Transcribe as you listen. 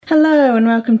Hello and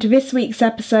welcome to this week's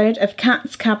episode of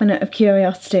Cat's Cabinet of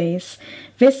Curiosities.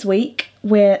 This week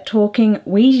we're talking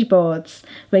Ouija boards.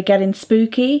 We're getting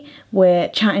spooky, we're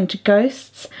chatting to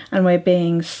ghosts, and we're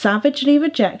being savagely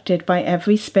rejected by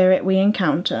every spirit we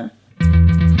encounter.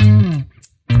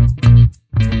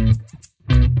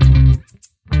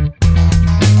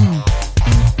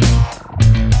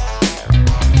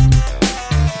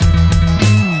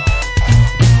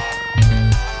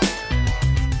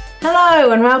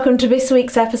 Hello and welcome to this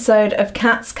week's episode of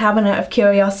Cat's Cabinet of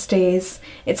Curiosities.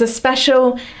 It's a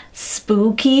special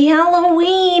spooky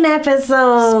Halloween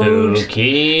episode.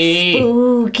 Spooky.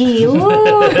 Ooh.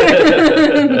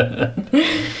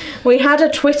 We had a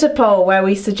Twitter poll where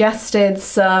we suggested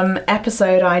some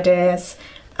episode ideas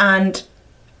and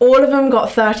all of them got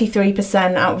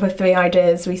 33% out of the 3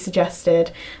 ideas we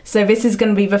suggested. So this is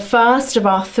going to be the first of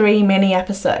our 3 mini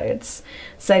episodes.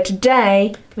 So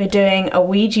today we're doing a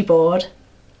Ouija board.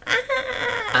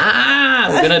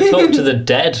 We're going to talk to the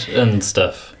dead and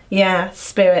stuff. Yeah,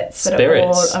 spirits that are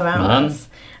all around us.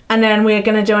 And then we're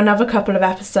going to do another couple of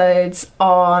episodes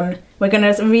on... We're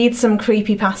going to read some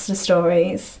creepypasta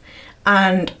stories.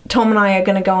 And Tom and I are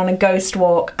going to go on a ghost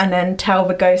walk and then tell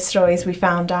the ghost stories we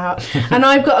found out. And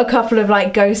I've got a couple of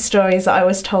ghost stories that I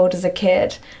was told as a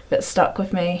kid that stuck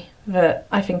with me that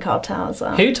I think I'll tell as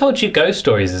well. Who told you ghost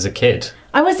stories as a kid?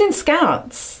 I was in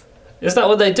Scouts. Is that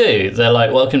what they do? They're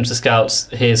like, welcome to Scouts,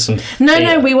 here's some...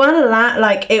 No, we weren't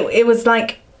allowed. It was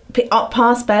up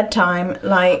past bedtime.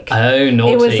 Oh,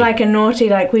 naughty. It was a naughty,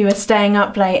 we were staying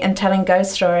up late and telling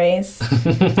ghost stories.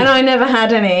 And I never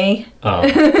had any. Oh.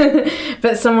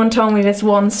 But someone told me this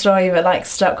one story that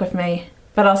stuck with me.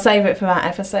 But I'll save it for that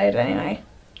episode anyway.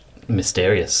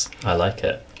 Mysterious. I like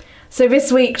it. So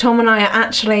this week, Tom and I are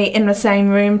actually in the same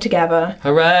room together.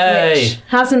 Hooray! Which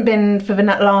hasn't been for the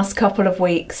last couple of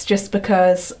weeks, just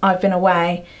because I've been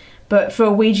away. But for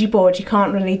a Ouija board, you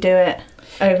can't really do it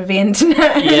over the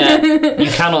internet. Yeah,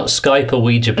 you cannot Skype a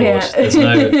Ouija board. Yeah. There's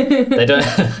no... They don't...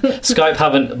 Skype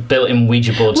haven't built-in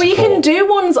Ouija board support. Well, you can do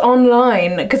ones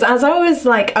online, because as I was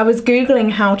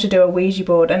Googling how to do a Ouija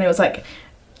board, and it was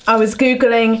I was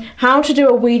Googling how to do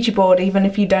a Ouija board even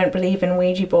if you don't believe in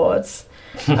Ouija boards.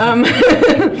 And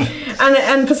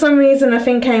for some reason a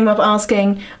thing came up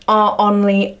asking, are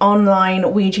only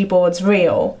online Ouija boards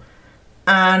real?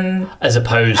 And as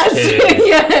opposed to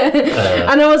yeah.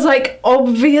 And I was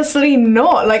obviously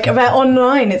not. They're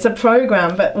online, it's a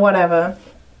program, but whatever.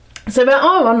 So there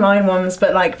are online ones,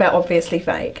 but they're obviously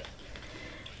fake.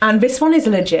 And this one is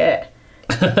legit.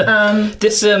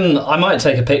 This I might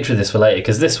take a picture of this for later,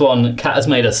 because this one Kat has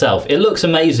made herself. It looks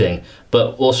amazing,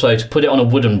 but also to put it on a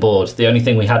wooden board, the only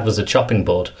thing we had was a chopping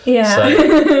board. Yeah.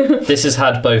 So this has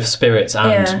had both spirits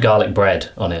and garlic bread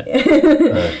on it.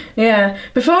 Yeah.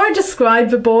 Before I describe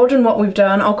the board and what we've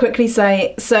done, I'll quickly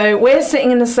say, so we're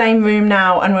sitting in the same room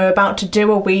now and we're about to do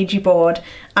a Ouija board,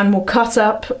 and we'll cut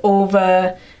up all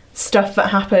the stuff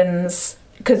that happens,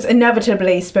 because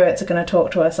inevitably spirits are going to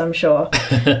talk to us, I'm sure.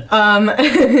 And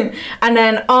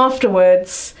then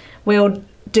afterwards, we'll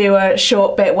do a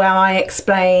short bit where I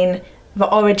explain the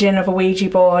origin of a Ouija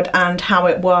board and how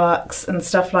it works and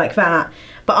stuff like that.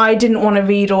 But I didn't want to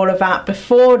read all of that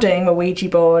before doing the Ouija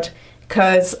board,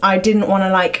 because I didn't want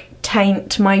to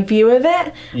taint my view of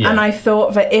it. Yeah. And I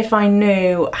thought that if I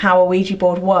knew how a Ouija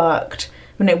board worked,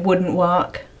 then it wouldn't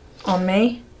work on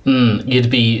me.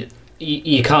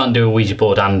 You can't do a Ouija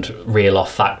board and reel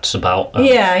off facts about...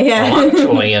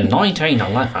 actually, in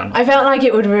 1911... I felt like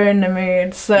it would ruin the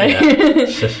mood, so... Yeah.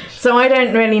 So I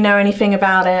don't really know anything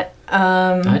about it.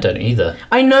 I don't either.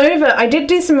 I know that I did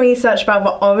do some research about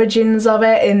the origins of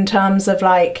it, in terms of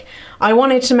I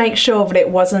wanted to make sure that it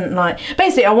wasn't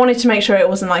basically I wanted to make sure it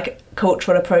wasn't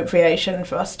cultural appropriation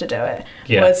for us to do it.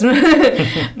 Yeah.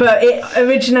 But it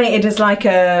originated as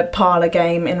a parlour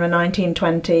game in the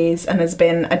 1920s and has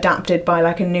been adapted by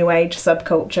a new age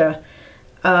subculture.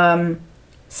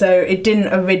 So it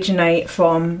didn't originate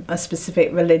from a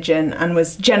specific religion and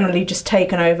was generally just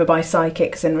taken over by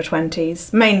psychics in the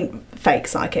 20s. Main fake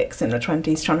psychics in the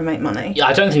 20s trying to make money. Yeah,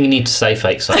 I don't think you need to say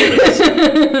fake psychics.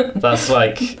 That's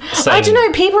saying... I don't know,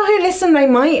 people who listen, they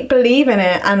might believe in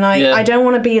it, and I don't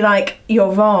want to be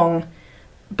you're wrong,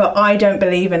 but I don't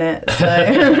believe in it, so...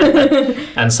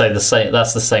 And so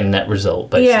that's the same net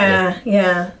result, basically.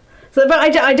 Yeah. So, but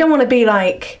I don't want to be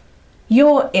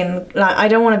you're in, I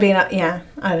don't want to be I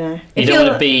don't know. You don't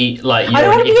want to be you're an idiot. I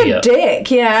don't want to be a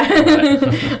dick, yeah.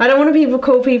 Right. I don't want to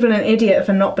call people an idiot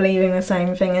for not believing the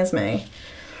same thing as me.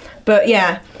 But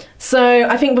yeah, so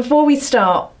I think before we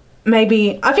start, I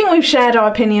think we've shared our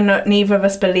opinion that neither of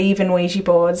us believe in Ouija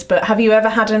boards, but have you ever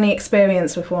had any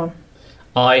experience with one?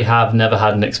 I have never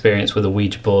had an experience with a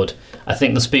Ouija board. I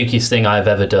think the spookiest thing I've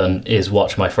ever done is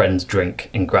watch my friends drink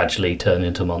and gradually turn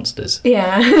into monsters.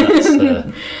 Yeah.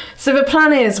 So the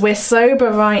plan is we're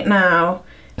sober right now.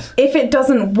 If it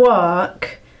doesn't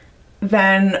work,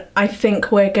 then I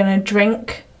think we're going to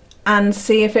drink and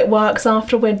see if it works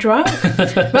after we're drunk.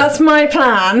 That's my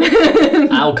plan.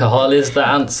 Alcohol is the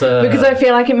answer. Because I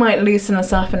feel like it might loosen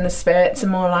us up and the spirits are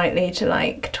more likely to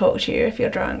like talk to you if you're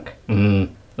drunk.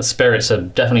 The spirits are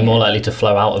definitely more likely to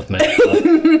flow out of me.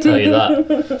 I'll tell you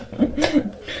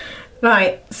that.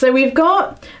 Right, so we've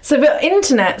got... So the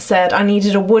internet said I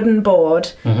needed a wooden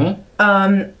board. Mm-hmm.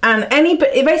 And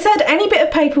they said any bit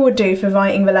of paper would do for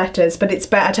writing the letters, but it's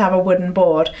better to have a wooden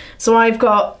board. So I've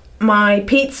got my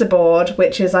pizza board,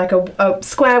 which is like a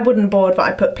square wooden board that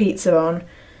I put pizza on.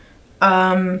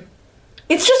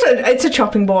 It's just it's a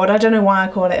chopping board. I don't know why I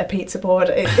call it a pizza board.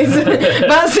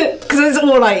 That's because it's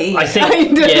all I eat. I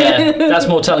think that's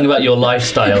more telling about your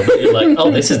lifestyle. But you're like, oh,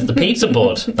 this is the pizza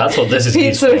board. That's what this is.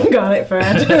 Pizza used for. and garlic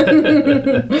bread.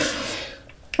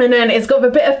 And then it's got the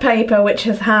bit of paper which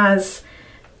has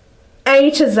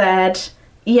A to Z,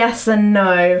 yes and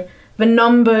no, the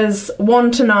numbers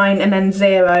 1 to 9 and then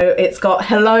 0. It's got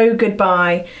hello,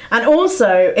 goodbye. And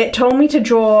also, it told me to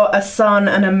draw a sun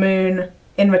and a moon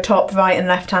in the top right and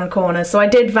left hand corner. So I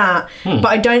did that, but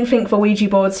I don't think the Ouija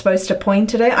board's supposed to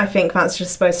point at it. I think that's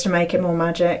just supposed to make it more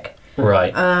magic.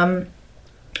 Right. The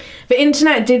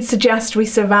internet did suggest we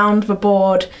surround the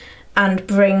board and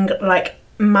bring like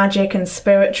magic and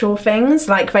spiritual things.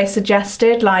 Like they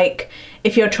suggested, like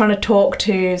if you're trying to talk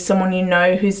to someone you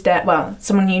know who's dead, well,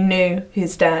 someone you knew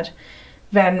who's dead,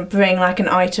 then bring like an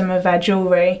item of their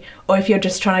jewellery. Or if you're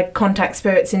just trying to contact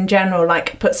spirits in general,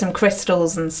 like put some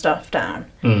crystals and stuff down.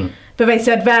 But they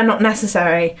said they're not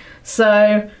necessary.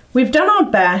 So we've done our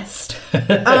best.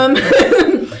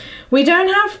 We don't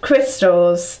have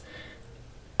crystals.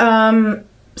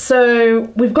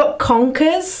 So we've got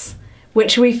conkers,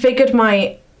 which we figured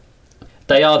might...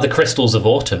 They are the crystals of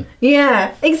autumn.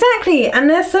 Yeah, exactly. And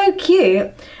they're so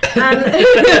cute. And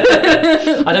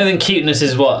I don't think cuteness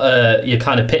is what you're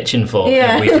kind of pitching for.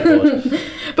 Yeah. In a Ouija board.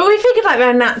 But we figured like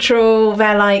they're natural.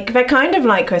 They're kind of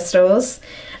like crystals.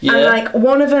 Yeah. And like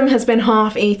one of them has been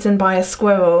half eaten by a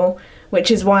squirrel,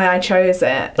 which is why I chose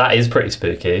it. That is pretty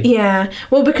spooky. Yeah.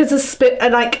 Well, because a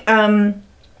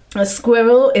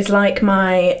squirrel is like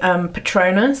my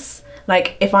Patronus.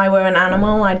 Like if I were an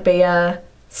animal, I'd be a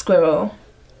squirrel.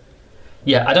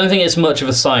 Yeah, I don't think it's much of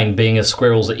a sign being a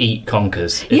squirrels that eat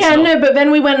conkers. But then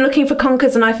we went looking for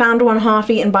conkers and I found one half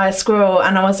eaten by a squirrel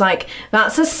and I was like,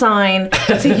 that's a sign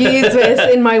to use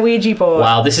this in my Ouija board.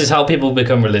 Wow, this is how people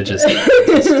become religious.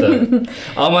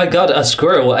 Oh my god, a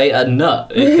squirrel ate a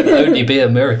nut. It can only be a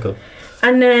miracle.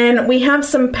 And then we have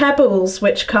some pebbles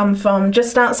which come from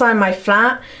just outside my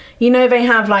flat. You know they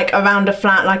have like around a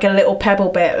flat like a little pebble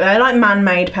bit. They're like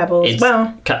man-made pebbles.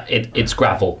 It's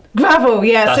gravel. Gravel,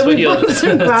 yeah. That's so what we've got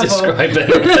some gravel.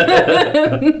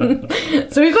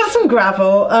 So we've got some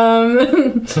gravel.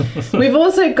 We've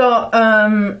also got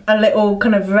a little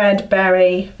kind of red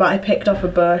berry that I picked off a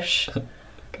bush.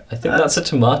 I think that's a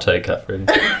tomato, Catherine.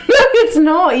 No, it's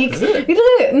not. Is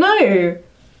it? No.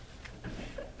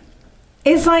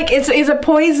 It's like it's a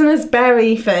poisonous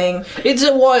berry thing. It's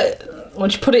a what?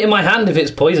 Once you put it in my hand, if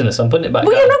it's poisonous, I'm putting it back.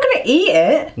 Well, down. you're not going to eat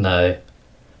it. No.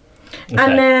 Okay.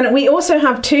 And then we also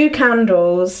have 2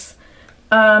 candles.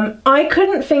 I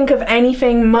couldn't think of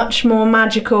anything much more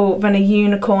magical than a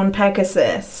unicorn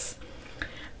Pegasus.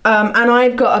 And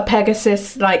I've got a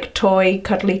Pegasus like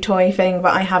cuddly toy thing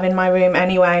that I have in my room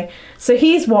anyway. So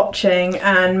he's watching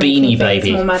and Beanie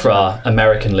Baby for our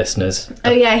American listeners.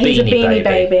 Oh yeah, he's a Beanie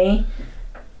Baby.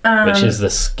 Which is the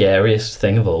scariest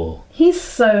thing of all. He's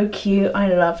so cute.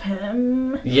 I love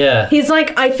him. Yeah. He's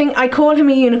like, I think I call him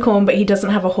a unicorn, but he doesn't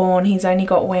have a horn. He's only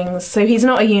got wings. So he's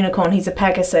not a unicorn, he's a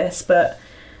Pegasus, but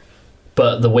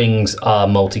the wings are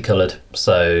multicoloured,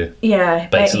 so... Yeah,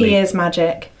 basically. He is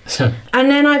magic. And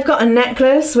then I've got a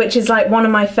necklace, which is like one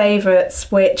of my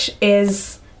favourites, which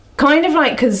is kind of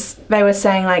like, because they were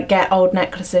saying like get old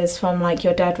necklaces from like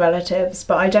your dead relatives,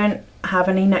 but I don't have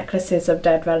any necklaces of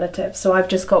dead relatives, so I've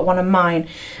just got one of mine.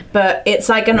 But it's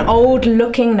like an old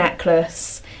looking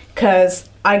necklace because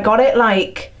I got it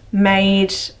like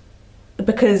made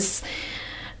because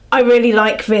I really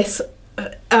like this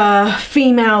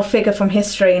female figure from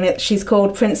history, and she's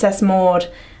called Princess Maud.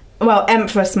 Well,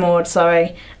 Empress Maud,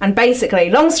 sorry. And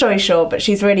basically, long story short, but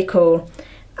she's really cool.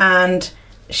 And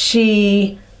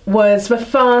she was the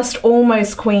first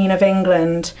almost Queen of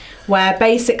England, where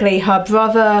basically her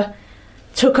brother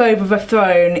took over the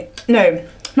throne. No,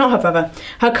 not her brother.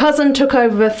 Her cousin took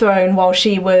over the throne while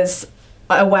she was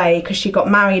away because she got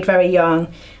married very young,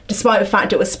 despite the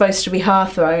fact it was supposed to be her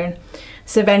throne.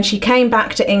 So then she came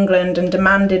back to England and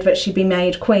demanded that she be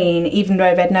made queen, even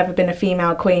though there'd never been a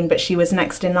female queen, but she was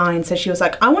next in line. So she was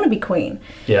like, I want to be queen.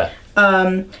 Yeah.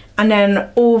 And then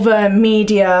all the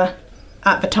media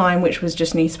at the time, which was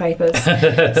just newspapers,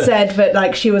 said that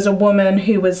like she was a woman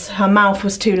her mouth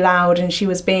was too loud and she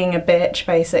was being a bitch,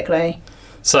 basically.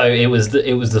 So it was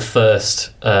the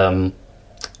first a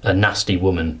nasty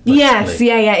woman. Basically. Yes,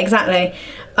 yeah, exactly.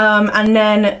 And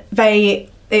then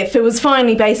it was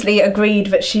finally basically agreed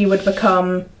that she would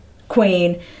become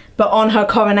queen, but on her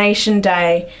coronation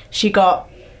day, she got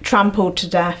trampled to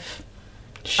death.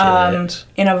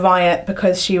 In a riot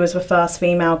because she was the first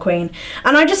female queen.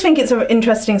 And I just think it's an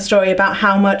interesting story about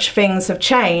how much things have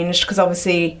changed, because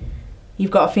obviously you've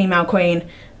got a female queen,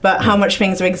 but how much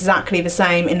things are exactly the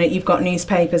same in that you've got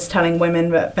newspapers telling women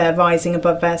that they're rising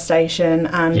above their station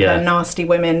and they're nasty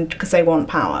women because they want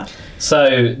power.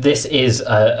 So this is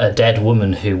a dead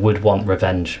woman who would want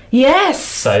revenge. Yes!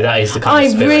 So that is the kind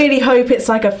of spirit. I really hope it's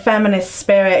like a feminist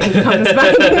spirit who comes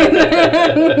back.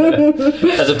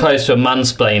 As opposed to a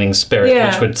mansplaining spirit,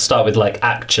 which would start with like,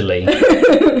 actually.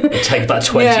 It'd take about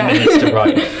 20 minutes to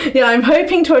write. Yeah, I'm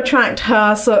hoping to attract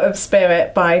her sort of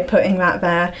spirit by putting that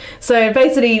there. So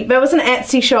basically, there was an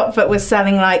Etsy shop that was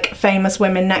selling like famous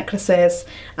women necklaces,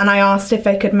 and I asked if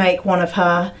they could make one of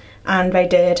her, and they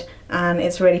did. And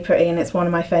it's really pretty, and it's one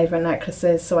of my favourite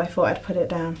necklaces, so I thought I'd put it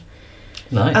down.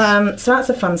 Nice. So that's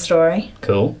a fun story.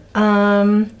 Cool.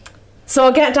 So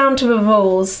I'll get down to the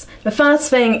rules. The first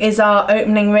thing is our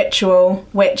opening ritual,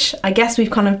 which I guess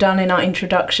we've kind of done in our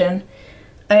introduction.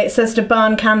 It says to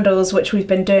burn candles, which we've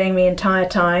been doing the entire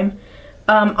time.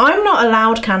 I'm not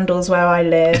allowed candles where I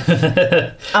live.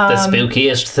 The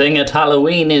spookiest thing at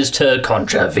Halloween is to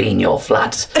contravene your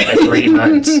flat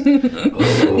agreement.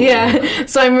 Yeah,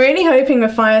 so I'm really hoping the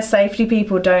fire safety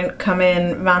people don't come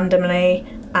in randomly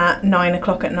at 9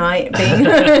 o'clock at night.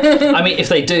 I mean, if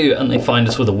they do and they find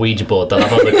us with a Ouija board, they'll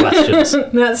have other questions.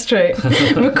 That's true.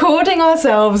 Recording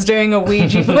ourselves doing a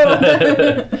Ouija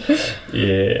board.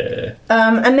 Yeah.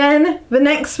 And then the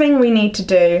next thing we need to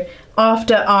do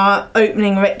after our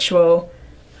opening ritual,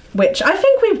 which I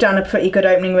think we've done a pretty good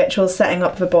opening ritual setting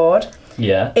up the board,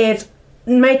 is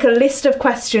make a list of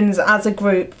questions as a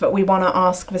group that we want to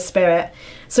ask the spirit.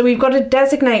 So we've got to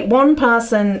designate one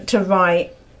person to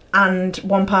write and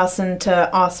one person to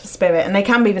ask for spirit, and they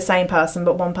can be the same person,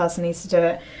 but one person needs to do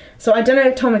it. So I don't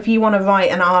know, Tom, if you want to write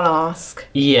and I'll ask.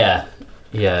 Yeah.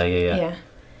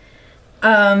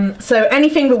 So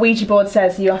anything the Ouija board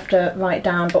says you have to write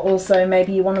down, but also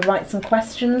maybe you want to write some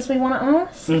questions we want to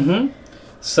ask. Mm-hmm.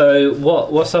 So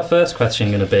what's our first question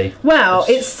going to be? Well,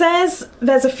 it says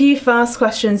there's a few first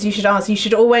questions you should ask. You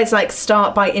should always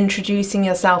start by introducing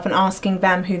yourself and asking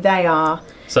them who they are.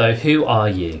 So who are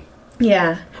you?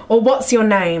 Yeah. Or what's your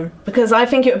name? Because I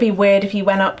think it would be weird if you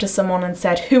went up to someone and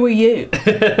said, who are you?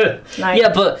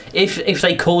 Yeah, but if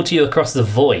they call to you across the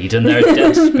void and they're a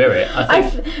dead spirit, I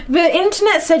think... The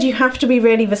internet said you have to be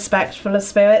really respectful of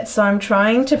spirits, so I'm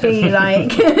trying to be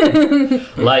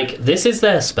this is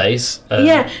their space.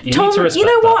 Yeah, you Tom, need to respect you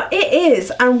know that. what? It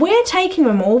is, and we're taking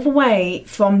them all the way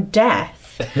from death.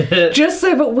 Just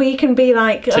so that we can be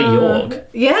like... to York.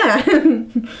 Yeah.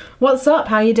 What's up?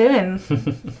 How you doing?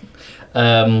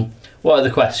 What are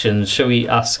the questions? Shall we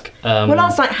ask... We'll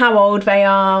ask how old they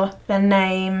are, their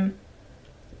name...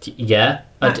 Yeah.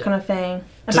 That kind of thing.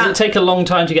 Does it take a long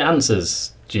time to get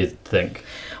answers, do you think?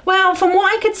 Well, from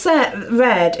what I could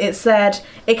read, it said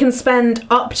it can spend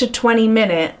up to 20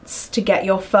 minutes to get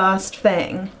your first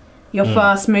thing, your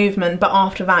first movement, but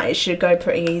after that it should go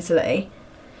pretty easily.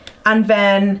 And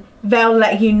then they'll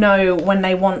let you know when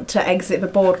they want to exit the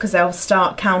board, because they'll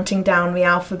start counting down the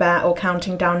alphabet or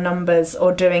counting down numbers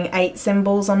or doing 8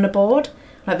 symbols on the board,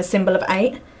 like the symbol of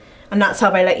 8. And that's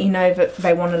how they let you know that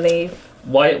they want to leave.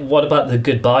 What about the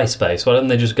goodbye space? Why don't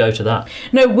they just go to that?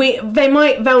 No,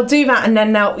 they'll do that, and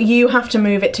then you have to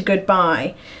move it to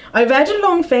goodbye. I read a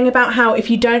long thing about how if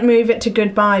you don't move it to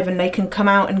goodbye, then they can come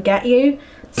out and get you.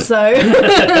 So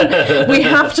we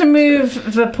have to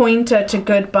move the pointer to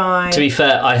goodbye. To be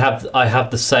fair, I have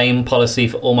the same policy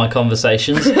for all my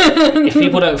conversations. If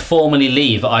people don't formally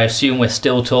leave, I assume we're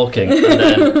still talking, and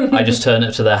then I just turn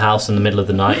it to their house in the middle of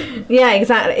the night. Yeah,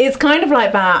 exactly. It's kind of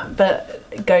like that, but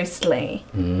ghostly.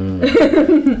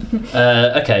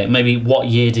 Okay, maybe what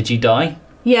year did you die?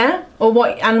 Yeah, or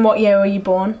what year were you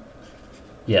born?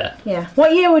 Yeah.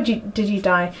 What year did you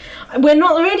die? We're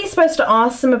not really supposed to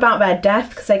ask them about their death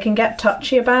because they can get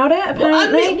touchy about it,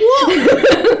 apparently.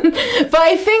 What? But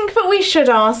I think that we should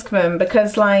ask them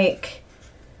because,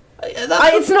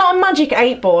 It's not a magic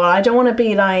 8 ball. I don't want to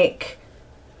be like...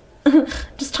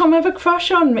 Does Tom have a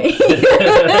crush on me?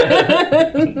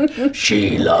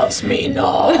 She loves me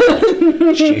not.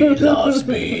 She loves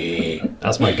me.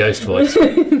 That's my ghost voice.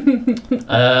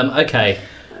 Okay.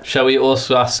 Shall we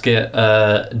also ask it,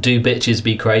 do bitches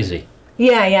be crazy?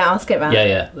 Yeah, ask it that.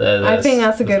 Yeah. I think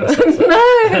that's a good one. No,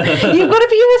 you've got to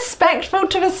be respectful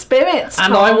to the spirits, Tom.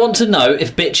 And I want to know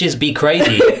if bitches be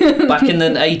crazy back in the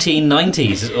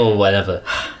 1890s or whatever.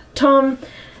 Tom...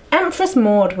 Empress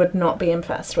Maud would not be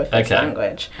impressed with this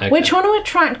language. Okay. We're trying to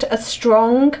attract a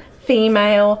strong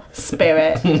female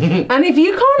spirit. And if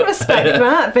you can't respect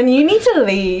that, then you need to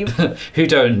leave. Who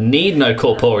don't need no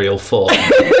corporeal form.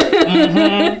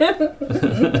 I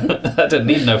don't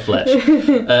need no flesh.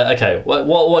 Okay,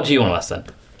 what do you want to ask then?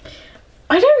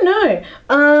 I don't know.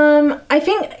 I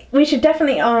think we should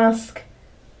definitely ask...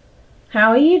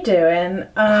 How are you doing?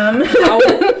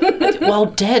 Well,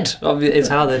 dead is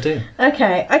how they're doing.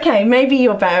 Okay. Maybe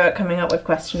you're better at coming up with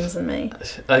questions than me.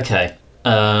 Okay.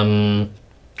 I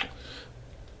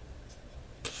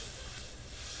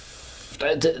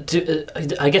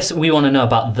guess we want to know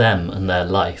about them and their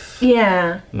life.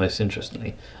 Yeah. Most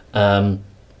interestingly.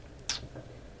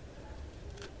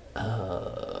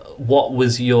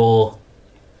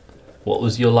 What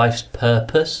was your life's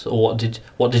purpose, or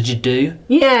what did you do?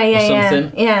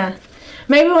 Yeah.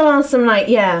 Maybe we'll ask them like,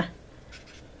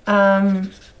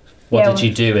 what did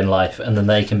you do in life, and then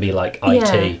they can be like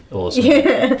IT or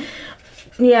something.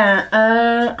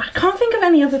 I can't think of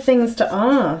any other things to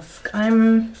ask.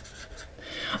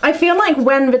 I feel like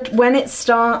when it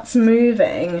starts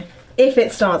moving, if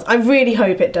it starts, I really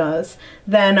hope it does.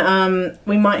 Then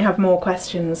we might have more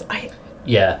questions. I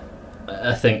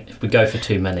think if we go for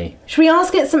too many... Should we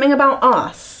ask it something about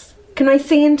us? Can I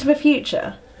see into the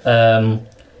future? Yeah,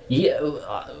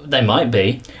 they might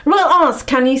be. Well, ask,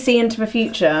 can you see into the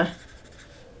future?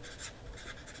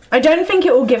 I don't think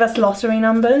it will give us lottery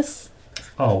numbers.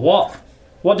 Oh, what?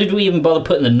 What did we even bother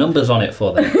putting the numbers on it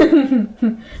for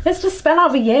then? Let's just spell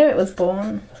out the year it was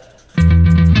born.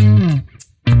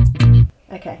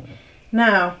 Okay.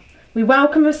 Now, we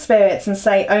welcome the spirits and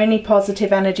say only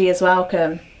positive energy is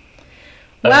welcome.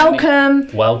 Welcome.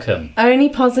 Only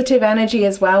positive energy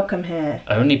is welcome here.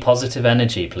 Only positive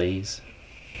energy, please.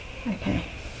 Okay.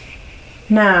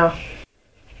 Now,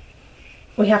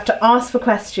 we have to ask for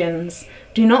questions.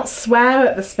 Do not swear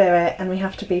at the spirit, and we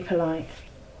have to be polite.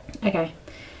 Okay.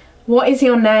 What is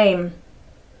your name?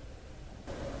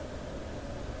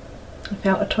 I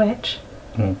felt a twitch.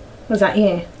 Was that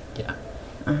you? Yeah.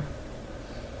 Oh.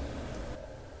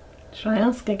 Should I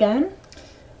ask again?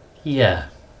 Yeah.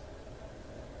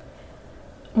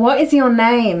 What is your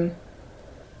name?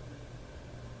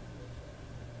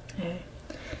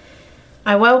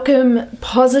 I welcome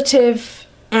positive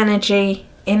energy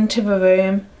into the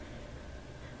room,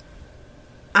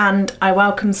 and I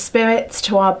welcome spirits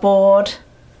to our board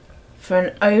for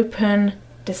an open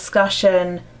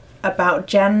discussion about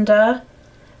gender.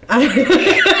 I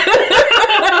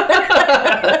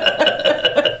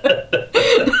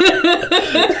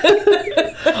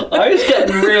was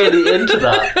getting really into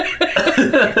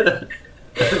that.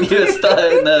 You were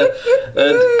starting a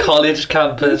college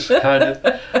campus kind of.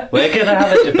 We're going to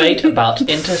have a debate about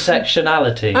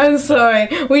intersectionality. I'm sorry,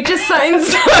 we just sat in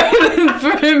silence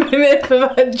for a minute for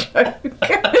that joke.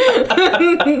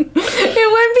 It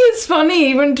won't be as funny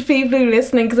even to people who are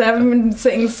listening because I haven't been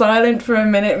sitting silent for a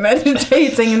minute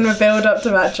meditating in the build up to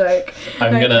that joke.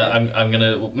 I'm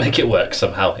gonna make it work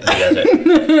somehow in the edit.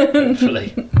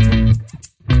 Hopefully.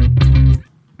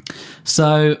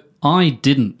 So I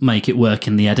didn't make it work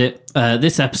in the edit.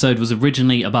 This episode was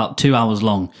originally about 2 hours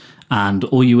long, and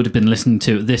all you would have been listening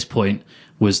to at this point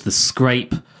was the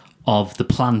scrape of the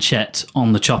planchette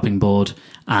on the chopping board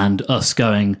and us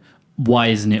going, why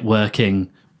isn't it working?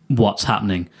 What's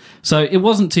happening? So it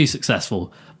wasn't too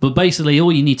successful, but basically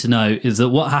all you need to know is that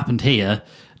what happened here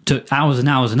took hours and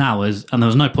hours and hours, and there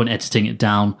was no point editing it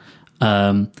down.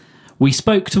 We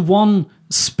spoke to one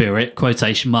spirit,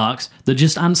 quotation marks, that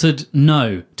just answered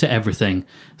no to everything.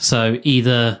 So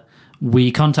either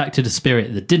we contacted a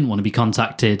spirit that didn't want to be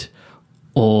contacted,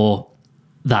 or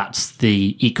that's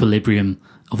the equilibrium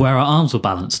of where our arms were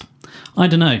balanced. I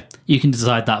don't know. You can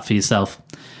decide that for yourself.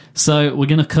 So we're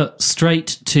going to cut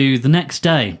straight to the next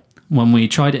day when we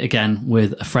tried it again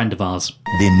with a friend of ours.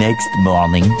 The next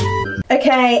morning.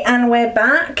 Okay, and we're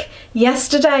back.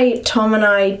 Yesterday, Tom and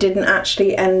I didn't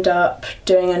actually end up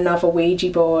doing another Ouija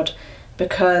board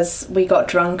because we got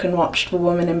drunk and watched The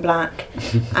Woman in Black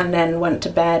and then went to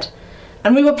bed.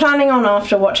 And we were planning on,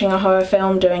 after watching a horror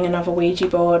film, doing another Ouija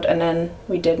board, and then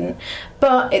we didn't.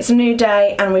 But it's a new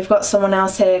day, and we've got someone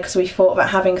else here because we thought that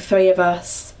having 3 of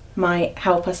us might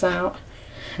help us out.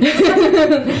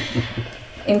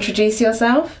 Introduce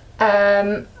yourself.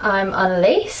 I'm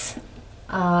Annalise.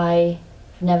 I've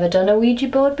never done a Ouija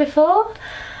board before.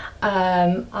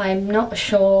 I'm not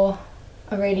sure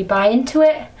I really buy into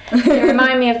it. They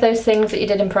remind me of those things that you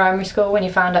did in primary school when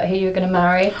you found out who you were going to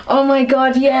marry. Oh my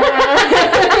god, yeah.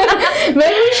 Maybe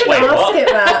we should ask it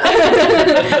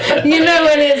that. You know,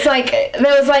 when it's like,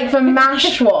 there was like the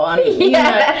MASH one, you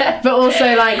know, but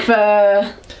also like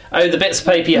the... Oh, the bits of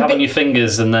paper you have on your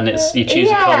fingers, and then it's you choose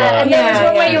a colour. And there was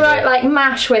one where you write like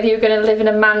MASH, whether you're going to live in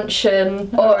a mansion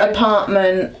or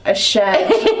apartment, a shed,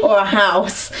 or a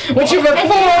house, which are the 4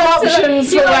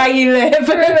 options for where you live.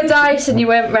 Threw a dice and you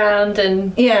went round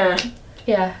and yeah.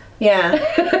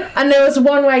 And there was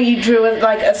one where you drew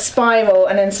a spiral,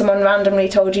 and then someone randomly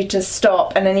told you to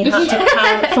stop, and then you had to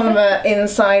count from the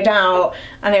inside out,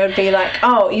 and it would be like,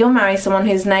 oh, you'll marry someone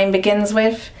whose name begins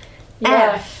with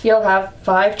F. You'll have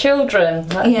 5 children.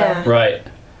 Right.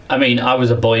 I mean, I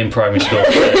was a boy in primary school.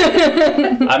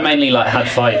 I mainly had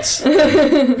fights.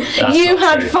 You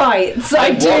had fights.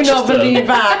 I do not believe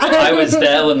that. I was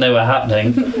there when they were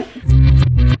happening.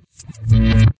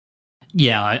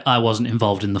 Yeah, I wasn't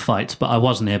involved in the fights, but I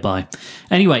was nearby.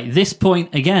 Anyway, this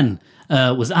point again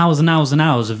was hours and hours and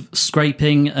hours of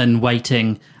scraping and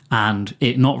waiting and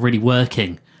it not really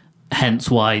working. Hence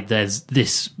why there's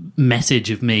this message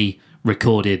of me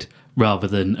recorded rather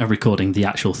than recording the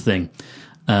actual thing.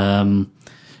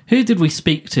 Who did we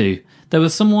speak to? There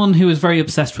was someone who was very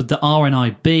obsessed with the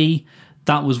RNIB.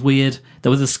 That was weird.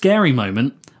 There was a scary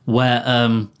moment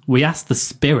where we asked the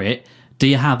spirit, do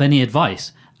you have any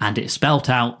advice? And it spelt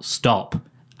out stop.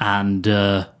 And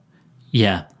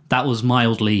yeah, that was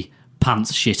mildly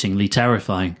pants-shittingly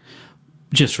terrifying.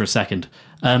 Just for a second.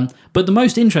 But the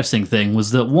most interesting thing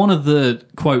was that one of the,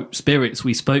 quote, spirits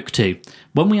we spoke to,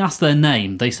 when we asked their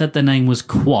name, they said their name was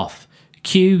Quoff.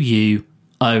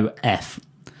 Quof.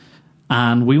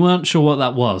 And we weren't sure what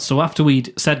that was. So after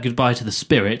we'd said goodbye to the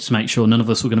spirit to make sure none of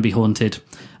us were going to be haunted,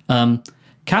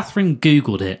 Catherine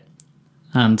Googled it.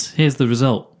 And here's the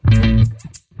result.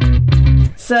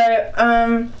 So,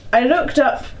 I looked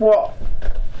up what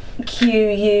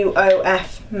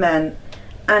QUOF meant,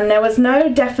 and there was no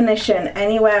definition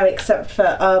anywhere except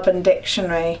for Urban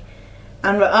Dictionary.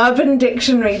 And the Urban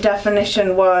Dictionary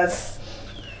definition was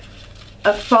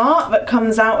a fart that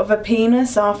comes out of a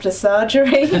penis after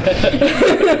surgery.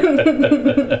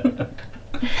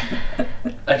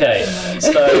 Okay,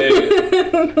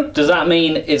 so does that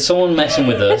mean it's someone messing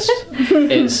with us?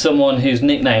 It's someone whose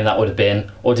nickname that would have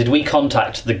been? Or did we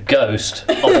contact the ghost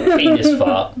of a penis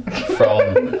fart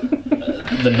from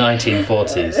the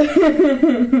 1940s?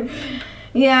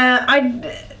 Yeah,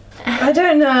 I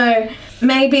don't know.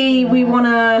 Maybe we want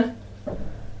to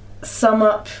sum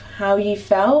up how you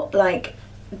felt. Like,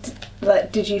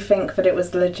 did you think that it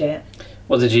was legit?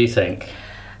 What did you think?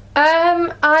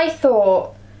 I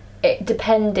thought it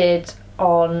depended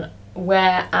on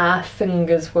where our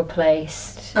fingers were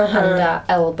placed and our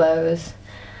elbows,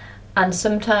 and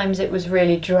sometimes it was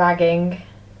really dragging.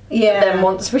 Yeah. But then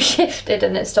once we shifted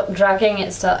and it stopped dragging,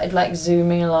 it started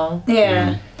zooming along.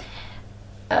 Yeah.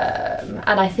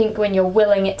 And I think when you're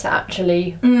willing it to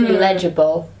actually be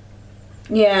legible.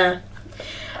 Yeah.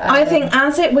 I think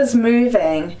as it was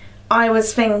moving, I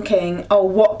was thinking, oh,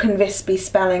 what can this be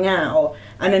spelling out?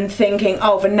 And then thinking,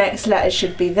 oh, the next letter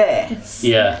should be this.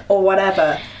 Yeah. Or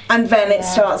whatever. And then it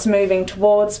starts moving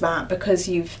towards that because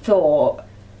you've thought,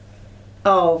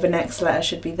 oh, the next letter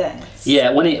should be this.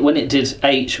 Yeah, when it did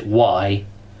HY,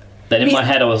 then in my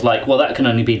head I was like, well, that can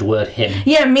only be the word him.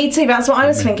 Yeah, me too. That's what I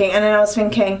was thinking. And then I was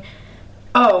thinking,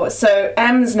 oh, so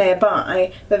M's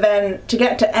nearby, but then to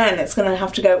get to N, it's going to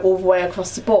have to go all the way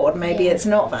across the board. Maybe it's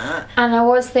not that. And I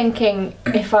was thinking,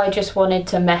 if I just wanted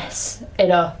to mess it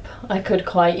up, I could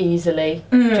quite easily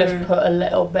just put a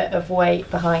little bit of weight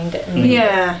behind it and leave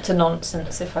it to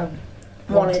nonsense if I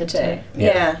wanted to.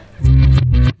 Yeah.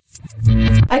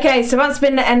 Okay, so that's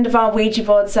been the end of our Ouija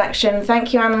board section.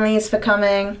 Thank you, Annalise, for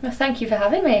coming. Well, thank you for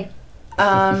having me.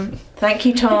 Thank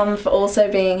you, Tom, for also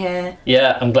being here.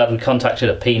 Yeah, I'm glad we contacted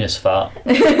a penis fart.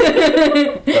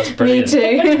 That's brilliant. Me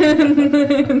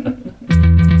too.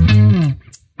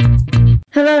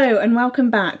 Hello and welcome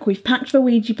back. We've packed the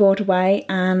Ouija board away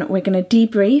and we're going to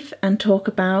debrief and talk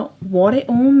about what it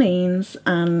all means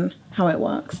and how it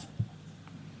works.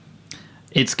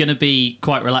 It's going to be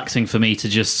quite relaxing for me to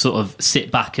just sort of sit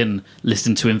back and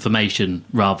listen to information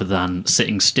rather than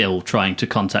sitting still trying to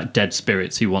contact dead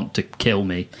spirits who want to kill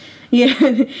me. Yeah,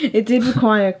 it did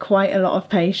require quite a lot of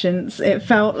patience. It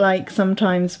felt like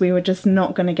sometimes we were just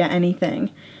not going to get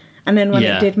anything. And then when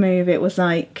Yeah. it did move, it was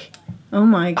like, oh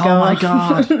my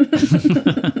god. Oh my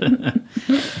god.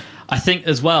 I think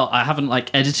as well, I haven't like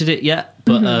edited it yet,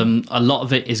 but a lot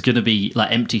of it is going to be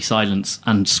like empty silence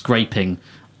and scraping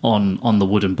on the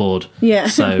wooden board. Yeah.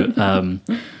 So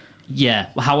yeah,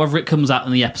 however it comes out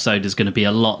in the episode is going to be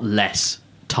a lot less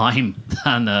time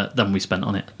than we spent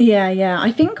on it. Yeah.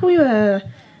 I think we were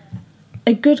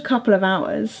a good couple of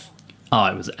hours. Oh,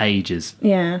 it was ages.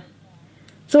 Yeah.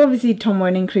 So obviously Tom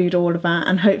won't include all of that,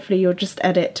 and hopefully you'll just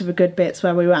edit to the good bits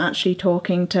where we were actually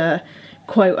talking to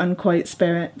quote unquote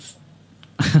spirits.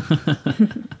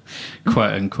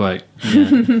 Quote unquote.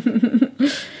 Yeah.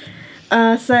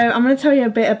 So I'm going to tell you a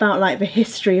bit about like the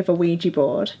history of a Ouija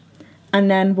board,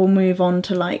 and then we'll move on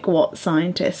to like what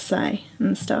scientists say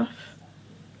and stuff,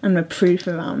 and the proof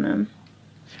around them.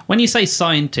 When you say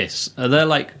scientists, are there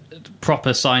like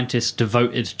proper scientists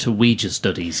devoted to Ouija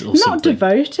studies or Not something?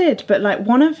 devoted, but like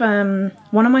one of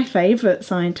my favourite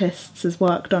scientists has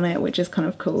worked on it, which is kind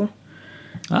of cool.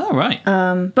 Oh, right.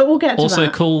 But we'll get to Also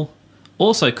that.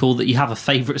 Also cool that you have a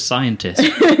favourite scientist.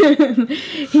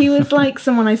 He was like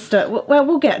someone I studied. Well,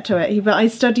 we'll get to it. But I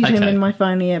studied him Okay. in my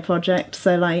final year project,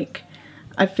 so like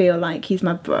I feel like he's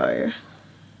my bro.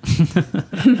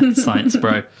 Science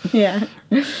bro. Yeah.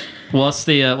 What's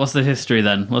the history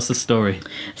then? What's the story?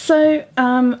 So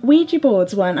Ouija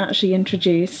boards weren't actually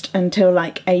introduced until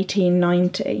like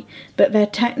 1890, but they're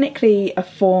technically a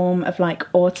form of like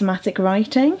automatic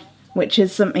writing, which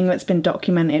is something that's been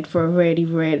documented for a really,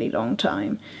 really long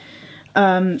time.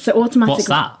 So automatic What's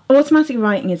that? Automatic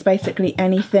writing is basically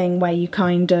anything where you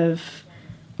kind of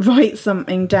write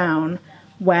something down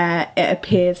where it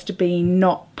appears to be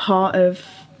not part of,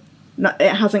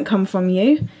 it hasn't come from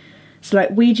you. So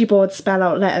like Ouija boards spell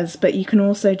out letters, but you can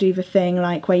also do the thing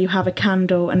like where you have a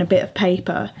candle and a bit of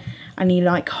paper and you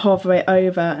like hover it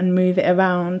over and move it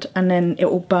around, and then it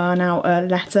will burn out a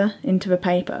letter into the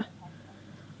paper.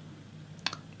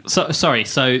 So sorry,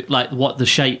 so like what the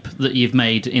shape that you've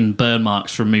made in burn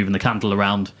marks from moving the candle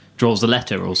around draws a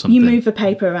letter or something? You move the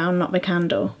paper around, not the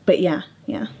candle. But yeah.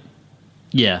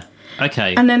 Yeah.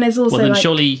 Okay. And then there's also well then like,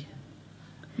 surely.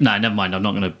 No, never mind. I'm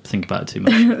not going to think about it too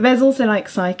much. there's also like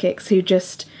psychics who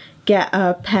just get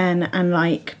a pen and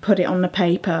like put it on the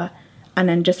paper and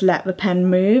then just let the pen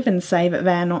move and say that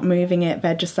they're not moving it,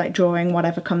 they're just like drawing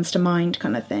whatever comes to mind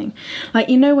kind of thing. Like,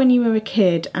 you know, when you were a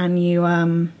kid and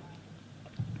you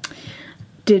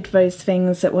did those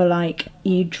things that were like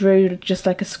you drew just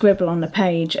like a scribble on the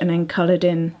page and then coloured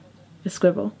in the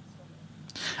scribble.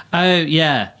 Oh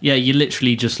yeah. You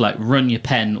literally just like run your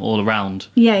pen all around.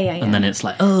 Yeah. And then it's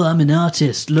like, oh, I'm an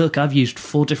artist. Look, I've used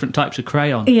 4 different types of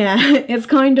crayon. Yeah, it's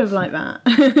kind of like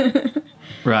that.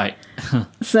 Right.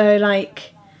 So,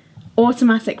 like,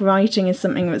 automatic writing is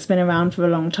something that's been around for a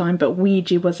long time, but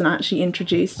Ouija wasn't actually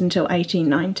introduced until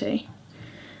 1890.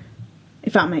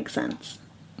 If that makes sense.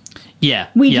 Yeah.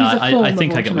 Ouija's Yeah. a form I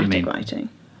think of I get what you automatic mean.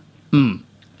 writing.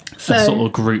 So, A sort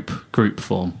of group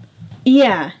form.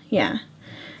 Yeah.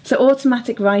 So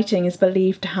automatic writing is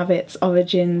believed to have its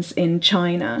origins in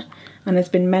China and has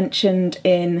been mentioned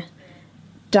in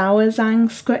Daozang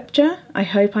scripture. I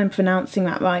hope I'm pronouncing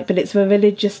that right, but it's the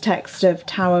religious text of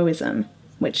Taoism,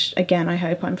 which again I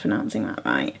hope I'm pronouncing that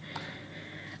right.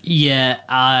 Yeah,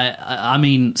 I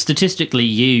mean, statistically,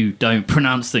 you don't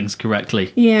pronounce things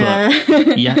correctly. Yeah.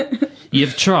 But yeah,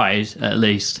 you've tried at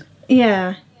least.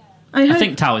 Yeah. I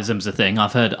think Taoism's a thing.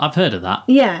 I've heard of that.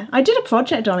 Yeah, I did a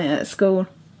project on it at school.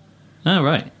 Oh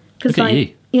right, 'Cause, look at like,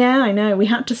 you. Yeah, I know. We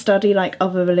had to study like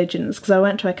other religions because I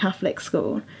went to a Catholic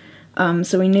school.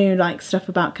 So we knew like stuff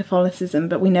about Catholicism,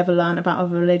 but we never learned about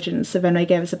other religions. So then they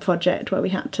gave us a project where we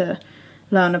had to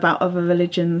learn about other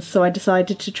religions. So I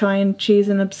decided to try and choose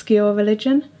an obscure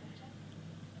religion.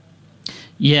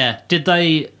 Yeah, did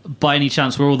they, by any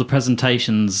chance, were all the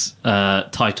presentations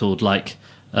titled like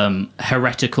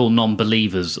heretical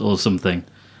non-believers or something?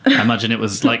 I imagine it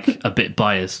was like a bit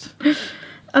biased.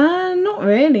 Not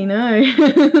really, no.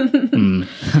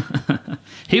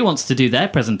 Who wants to do their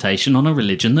presentation on a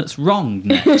religion that's wrong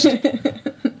next?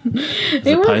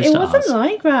 It wasn't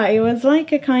like that. It was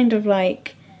like a kind of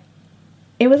like...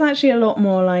 It was actually a lot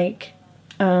more like...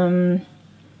 they're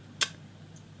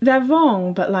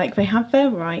wrong, but like they have their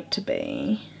right to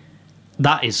be.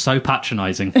 That is so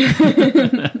patronising.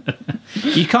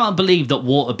 You can't believe that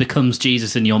water becomes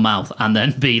Jesus in your mouth and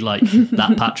then be like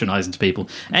that patronising to people.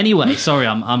 Anyway, sorry,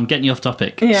 I'm getting you off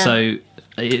topic. Yeah. So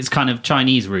it's kind of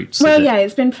Chinese roots. Well, is it? yeah,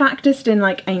 it's been practiced in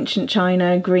like ancient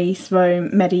China, Greece, Rome,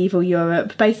 medieval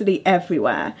Europe, basically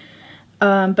everywhere.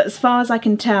 But as far as I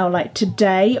can tell, like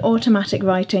today, automatic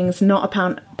writing's not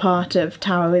a part of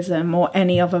Taoism or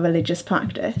any other religious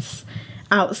practice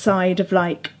outside of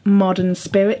like modern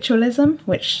spiritualism,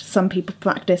 which some people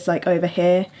practice like over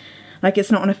here. Like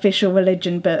it's not an official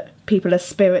religion, but people are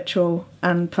spiritual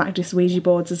and practice Ouija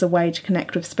boards as a way to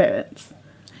connect with spirits.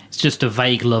 It's just a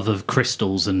vague love of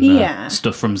crystals and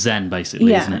stuff from Zen,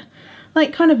 basically, isn't it?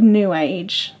 Like kind of New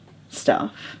Age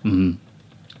stuff. Mm.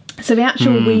 So the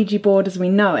actual Ouija board as we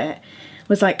know it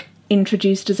was like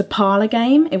introduced as a parlour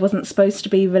game. It wasn't supposed to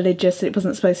be religious. It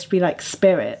wasn't supposed to be like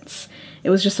spirits. It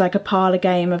was just like a parlour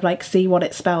game of like see what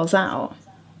it spells out.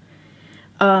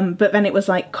 But then it was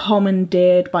like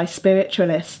commandeered by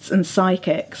spiritualists and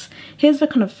psychics. Here's the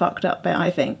kind of fucked up bit, I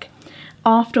think.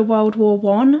 After World War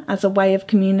I, as a way of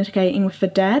communicating with the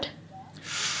dead.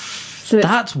 So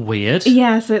that's weird.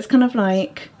 Yeah, so it's kind of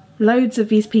like loads of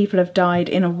these people have died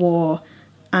in a war,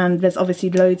 and there's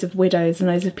obviously loads of widows and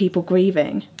loads of people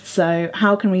grieving. So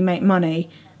how can we make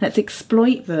money? Let's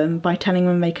exploit them by telling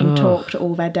them they can talk to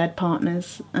all their dead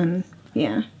partners. And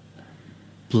yeah.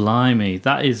 Blimey,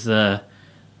 that is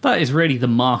really the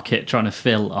market trying to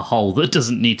fill a hole that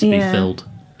doesn't need to be filled.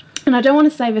 And I don't want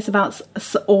to say this about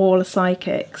all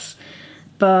psychics,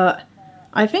 but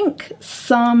I think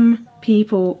some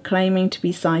people claiming to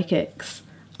be psychics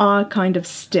are kind of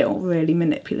still really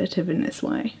manipulative in this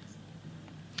way.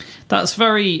 That's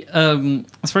very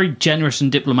generous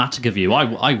and diplomatic of you.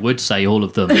 I would say all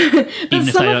of them, even if they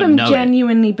don't know it. Some of them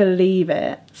genuinely believe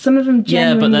it. Some of them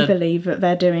genuinely believe that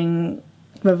they're doing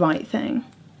the right thing.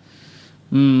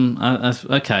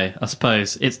 Okay, I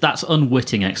suppose that's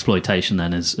unwitting exploitation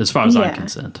then, as far as I'm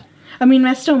concerned. I mean,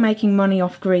 they're still making money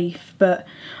off grief, but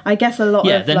I guess a lot of...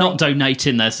 Yeah, they're not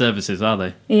donating their services, are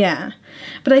they? Yeah.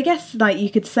 But I guess, like, you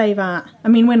could say that... I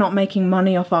mean, we're not making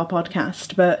money off our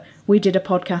podcast, but we did a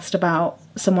podcast about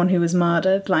someone who was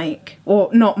murdered, like...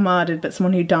 Or not murdered, but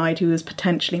someone who died who was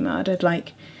potentially murdered.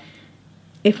 Like,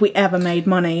 if we ever made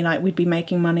money, like, we'd be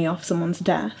making money off someone's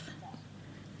death.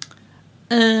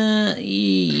 So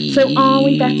are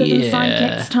we better than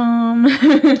psychics, Tom?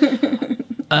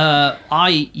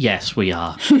 Yes, we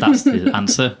are. That's the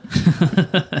answer.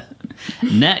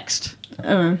 Next.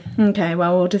 Okay,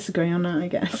 well, we'll disagree on that, I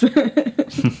guess.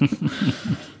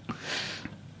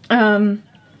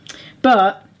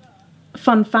 But,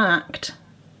 fun fact,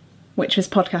 which this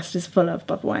podcast is full of,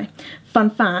 by the way.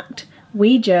 Fun fact,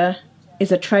 Ouija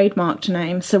is a trademarked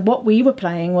name, so what we were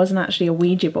playing wasn't actually a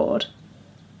Ouija board.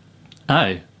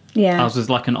 Oh. Yeah. Ours was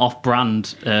like an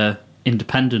off-brand,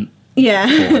 independent.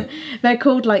 Yeah. They're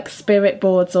called like spirit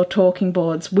boards or talking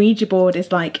boards. Ouija board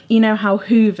is like, you know how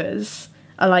Hoovers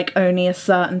are like only a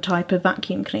certain type of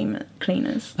vacuum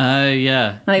cleaners? Oh,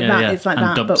 yeah. Like yeah, that is like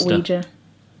and that, but Ouija.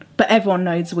 But everyone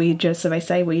knows Ouija, so they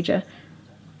say Ouija.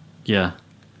 Yeah.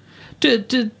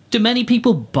 Do many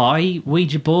people buy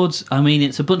Ouija boards? I mean,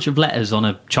 it's a bunch of letters on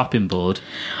a chopping board.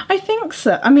 I think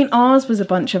so. I mean, ours was a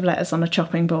bunch of letters on a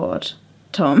chopping board,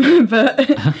 Tom. But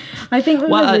I think the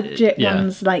legit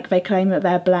ones, like, they claim that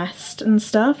they're blessed and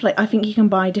stuff. Like, I think you can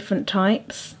buy different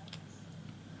types.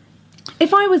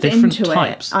 If I was into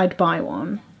it, I'd buy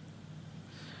one.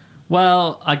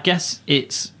 Well, I guess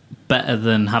it's better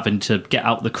than having to get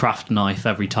out the craft knife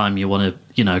every time you want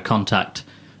to, contact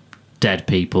dead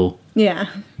people. Yeah,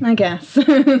 I guess.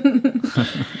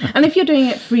 And if you're doing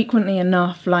it frequently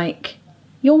enough, like,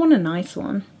 you'll want a nice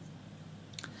one.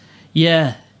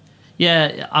 Yeah.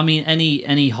 Yeah, I mean,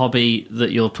 any hobby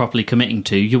that you're properly committing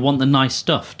to, you want the nice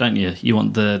stuff, don't you? You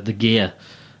want the gear.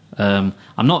 I'm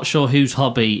not sure whose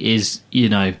hobby is,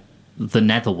 the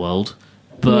netherworld,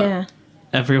 but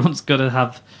everyone's got to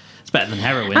have... It's better than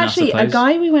heroin, actually, I suppose. A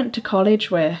guy we went to college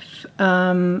with,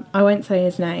 I won't say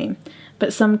his name,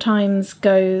 but sometimes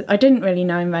I didn't really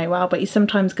know him very well, but he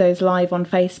sometimes goes live on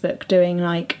Facebook doing,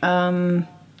 like,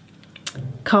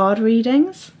 card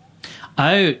readings.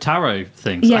 Oh, tarot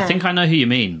things. Yeah. I think I know who you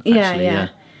mean, actually. Yeah.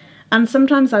 And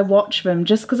sometimes I watch them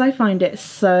just because I find it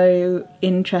so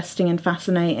interesting and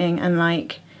fascinating, and,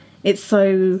 like, it's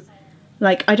so,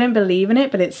 like, I don't believe in it,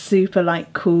 but it's super,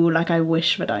 like, cool. Like, I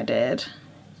wish that I did.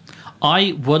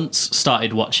 I once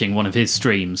started watching one of his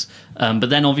streams, but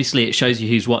then obviously it shows you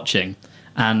who's watching,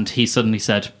 and he suddenly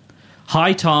said,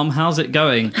 "Hi Tom, how's it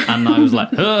going?" And I was like,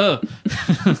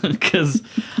 because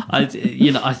I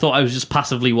thought I was just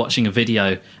passively watching a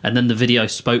video, and then the video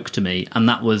spoke to me, and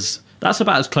that's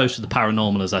about as close to the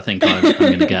paranormal as I think I'm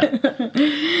going to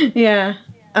get. Yeah.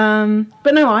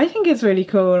 But no, I think it's really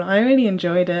cool. I really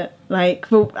enjoyed it. Like,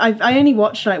 well, I only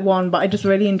watched like one, but I just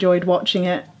really enjoyed watching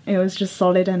it. It was just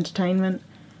solid entertainment.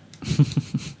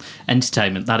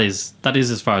 Entertainment, that is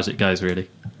as far as it goes, really.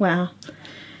 Wow.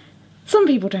 Some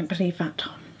people don't believe that,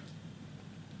 Tom.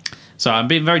 So I'm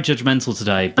being very judgmental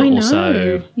today, but I know.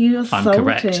 also You're I'm salty.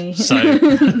 correct. So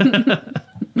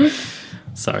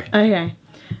sorry. Okay.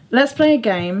 Let's play a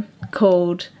game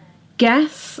called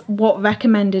Guess What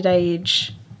Recommended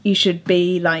Age You Should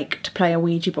Be Like to Play a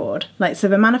Ouija board. Like, so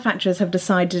the manufacturers have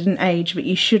decided an age that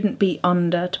you shouldn't be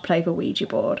under to play the Ouija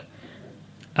board.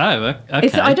 Oh,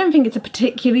 okay. I don't think it's a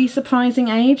particularly surprising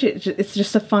age. It's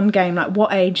just a fun game. Like,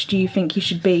 what age do you think you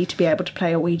should be to be able to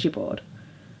play a Ouija board?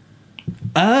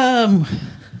 Well,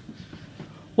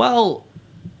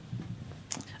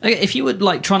 okay, if you were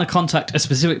like trying to contact a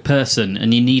specific person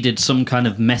and you needed some kind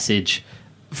of message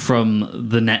from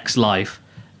the next life,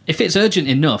 if it's urgent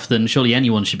enough, then surely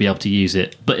anyone should be able to use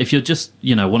it. But if you're just,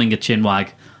 wanting a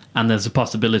chinwag and there's a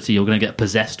possibility you're going to get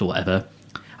possessed or whatever,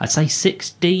 I'd say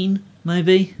 16,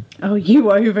 maybe. Oh,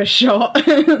 you overshot.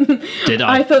 Did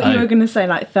I? I thought you were going to say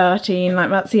like 13. Like,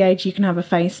 that's the age you can have a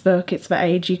Facebook. It's the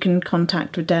age you can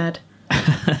contact the dead.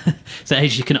 It's the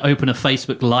age you can open a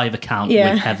Facebook Live account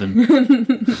Yeah. with heaven.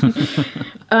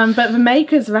 But the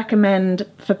makers recommend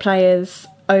for players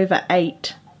over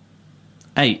 8.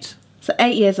 8. So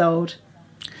 8 years old.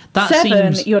 That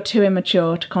 7, seems... you're too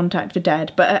immature to contact the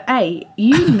dead. But at 8,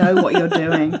 you know what you're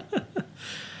doing.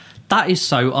 That is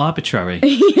so arbitrary.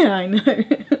 Yeah, I know.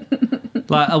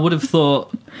 Like, I would have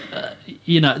thought,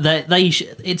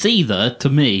 it's either, to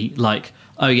me, like,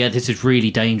 oh yeah, this is really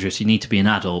dangerous, you need to be an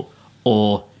adult,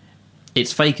 or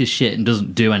it's fake as shit and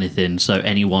doesn't do anything, so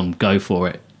anyone go for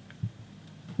it.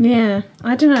 Yeah,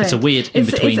 I don't know. It's a weird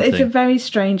in-between It's a thing. very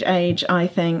strange age, I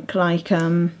think. Like,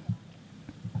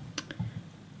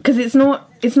 because it's not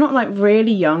like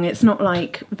really young. It's not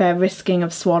like they're risking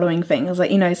of swallowing things.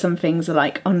 Like, some things are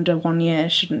like under 1 year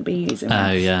shouldn't be using this.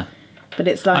 Oh yeah. But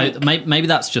it's like Maybe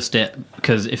that's just it,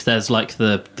 because if there's like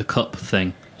the cup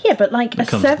thing, yeah, but like a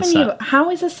comes with the 7-year, set. how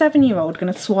is a 7-year-old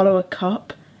going to swallow a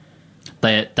cup?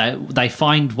 they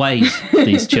find ways.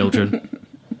 These children,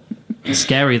 it's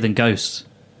scarier than ghosts.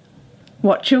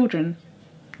 What, children?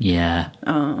 Yeah.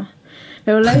 Oh,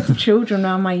 there were loads of children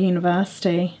around my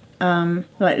university.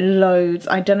 Like loads.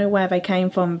 I don't know where they came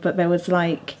from, but there was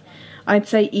like, I'd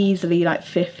say easily like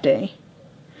 50.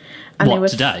 And What, they were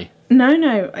today?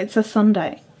 No, it's a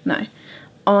Sunday. No,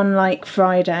 on like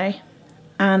Friday.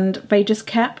 And they just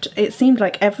kept, it seemed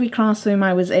like every classroom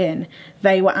I was in,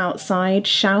 they were outside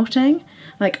shouting.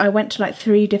 Like, I went to like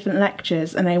 3 different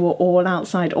lectures and they were all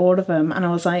outside, all of them. And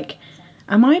I was like,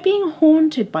 am I being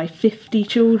haunted by 50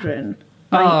 children?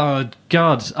 Like, Oh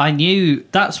God! I knew.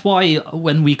 That's why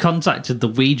when we contacted the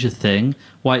Ouija thing,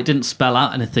 why it didn't spell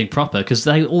out anything proper, because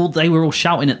they were all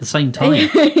shouting at the same time.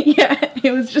 yeah,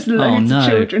 it was just loads no. of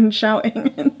children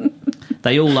shouting.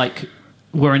 They all like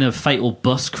were in a fatal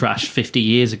bus crash 50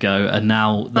 years ago, and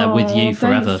now they're with you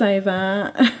forever. Don't say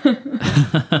that.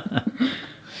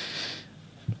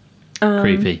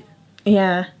 Creepy.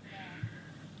 Yeah.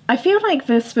 I feel like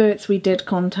the spirits we did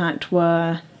contact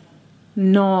were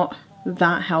not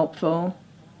that helpful,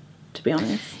 to be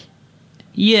honest.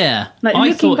 Yeah, Like, I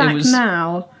looking thought back it was.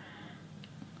 now,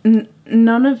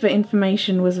 none of the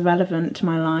information was relevant to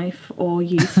my life or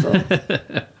useful.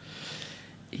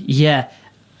 Yeah,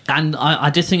 and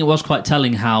I did think it was quite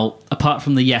telling how, apart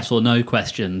from the yes or no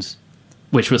questions,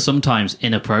 which were sometimes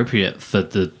inappropriate for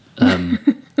the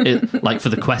for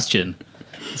the question.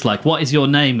 It's like, what is your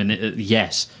name? And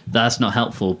yes, that's not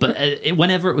helpful. But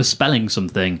whenever it was spelling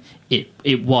something,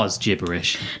 it was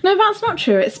gibberish. No, that's not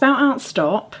true. It spelled out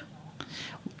stop.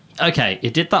 Okay,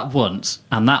 it did that once,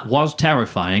 and that was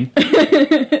terrifying.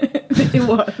 It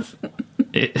was.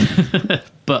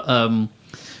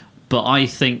 But I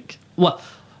think, well,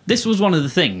 this was one of the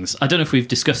things. I don't know if we've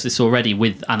discussed this already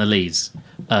with Annalise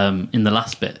in the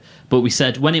last bit, but we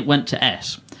said when it went to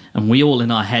S, and we all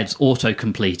in our heads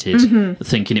auto-completed,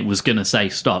 thinking it was going to say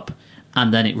stop,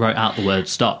 and then it wrote out the word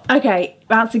stop. Okay,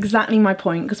 that's exactly my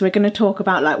point, because we're going to talk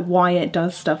about like why it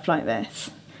does stuff like this.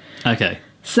 Okay.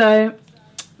 So,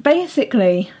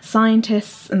 basically,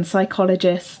 scientists and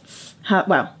psychologists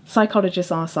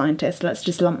psychologists are scientists, let's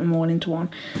just lump them all into one.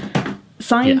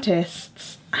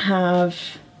 Scientists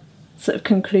have sort of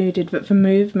concluded that the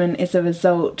movement is a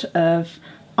result of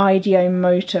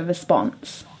ideomotor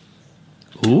response.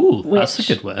 Ooh, that's a Which-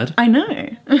 good word. I know.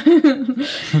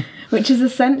 Which is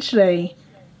essentially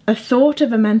a thought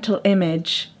of a mental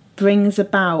image brings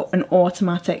about an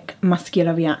automatic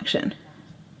muscular reaction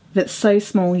that's so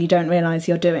small you don't realise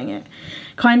you're doing it.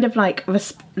 Kind of like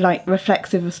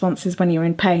reflexive responses when you're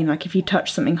in pain. Like if you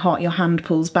touch something hot, your hand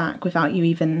pulls back without you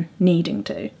even needing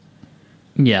to.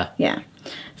 Yeah. Yeah.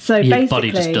 So Your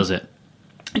basically, body just does it.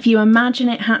 if you imagine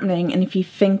it happening and if you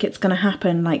think it's going to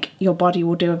happen, like your body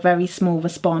will do a very small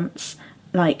response,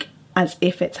 like as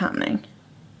if it's happening.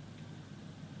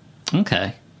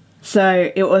 Okay.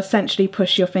 So it will essentially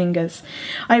push your fingers.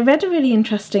 I read a really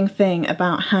interesting thing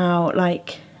about how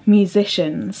like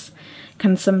musicians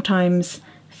can sometimes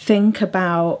think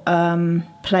about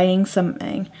playing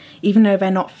something even though they're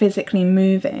not physically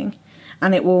moving,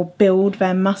 and it will build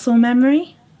their muscle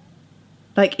memory.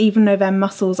 Like even though their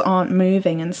muscles aren't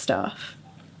moving and stuff,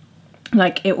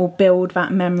 like it will build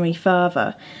that memory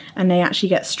further, and they actually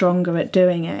get stronger at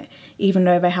doing it even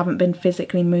though they haven't been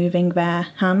physically moving their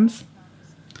hands.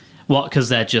 What? Because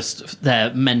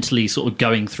they're mentally sort of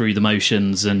going through the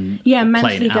motions and Yeah, playing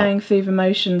mentally it out. going through the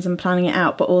motions and planning it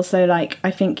out, but also like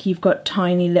I think you've got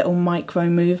tiny little micro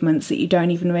movements that you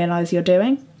don't even realise you're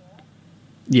doing.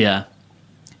 Yeah,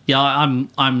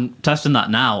 I'm testing that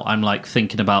now. I'm like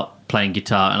thinking about playing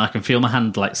guitar, and I can feel my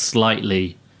hand like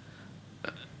slightly,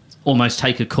 almost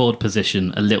take a chord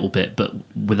position a little bit, but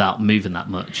without moving that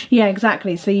much. Yeah,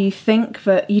 exactly. So you think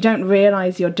that you don't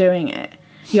realise you're doing it.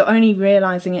 You're only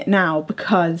realising it now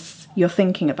because you're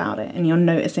thinking about it and you're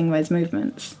noticing those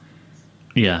movements.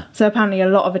 Yeah. So apparently a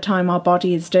lot of the time our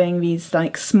body is doing these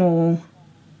like small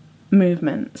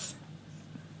movements.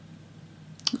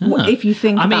 Ah. If you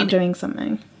think I about mean- doing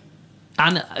something.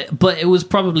 But it was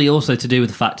probably also to do with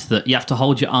the fact that you have to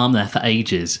hold your arm there for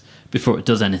ages before it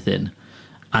does anything,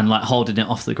 and like holding it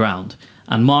off the ground.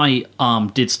 And my arm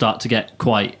did start to get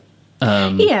quite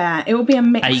Yeah, it will be a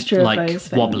mixture like of those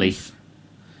things. wobbly.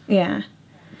 Yeah.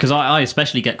 Because I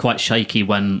especially get quite shaky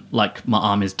when like my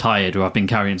arm is tired or I've been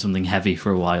carrying something heavy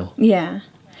for a while. Yeah.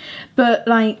 But,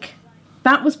 like,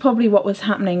 that was probably what was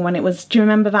happening when it was... Do you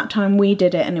remember that time we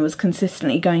did it and it was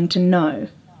consistently going to no?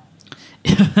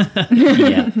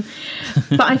 Yeah.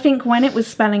 But I think when it was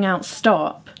spelling out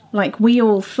stop, like, we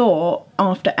all thought,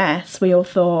 after S, we all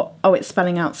thought, oh, it's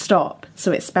spelling out stop,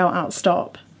 so it spelled out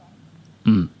stop.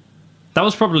 That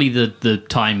was probably the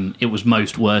time it was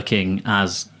most working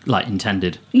as like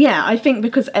intended. Yeah, I think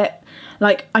because I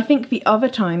think the other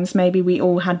times maybe we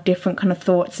all had different kind of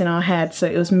thoughts in our head, so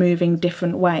it was moving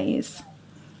different ways.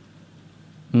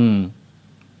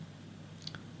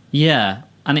 Yeah,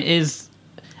 and it is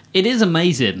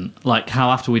amazing like how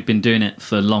after we'd been doing it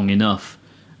for long enough,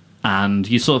 and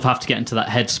you sort of have to get into that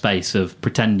headspace of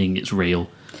pretending it's real,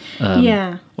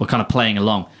 Yeah. or kind of playing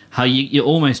along. How you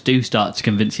almost do start to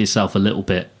convince yourself a little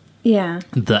bit Yeah.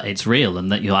 that it's real and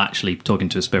that you're actually talking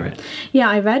to a spirit. Yeah,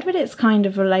 I read that it's kind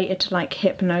of related to like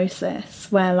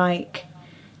hypnosis, where like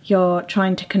you're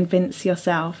trying to convince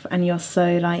yourself and you're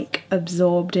so like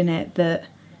absorbed in it that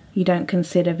you don't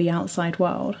consider the outside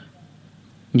world.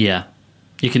 Yeah,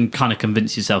 you can kind of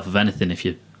convince yourself of anything if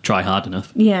you try hard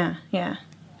enough. Yeah, yeah.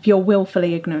 If you're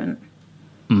willfully ignorant.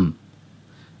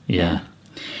 Yeah.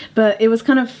 But it was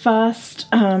kind of first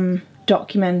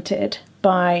documented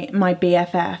by my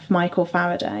BFF, Michael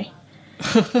Faraday.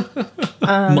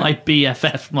 My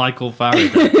BFF, Michael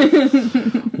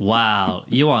Faraday. Wow,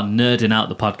 you are nerding out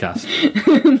the podcast.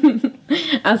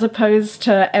 As opposed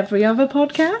to every other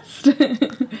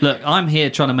podcast. Look, I'm here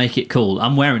trying to make it cool.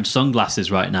 I'm wearing sunglasses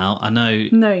right now. I know.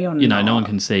 No, you're You know, no not. one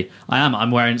can see. I am.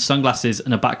 I'm wearing sunglasses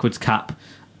and a backwards cap,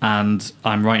 and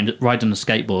I'm riding a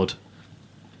skateboard.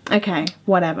 Okay,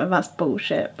 whatever, that's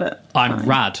bullshit, but I'm fine.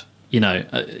 rad. You know,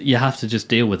 you have to just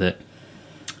deal with it.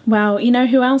 Well, you know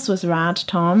who else was rad,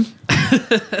 Tom?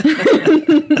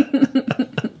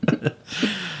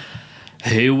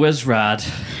 Who was rad?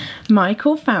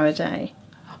 Michael Faraday.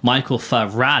 Michael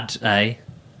Faraday.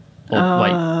 Or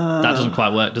wait, that doesn't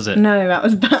quite work, does it? No, that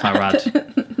was bad.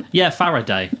 Farad. Yeah,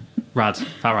 Faraday. Rad.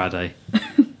 Faraday.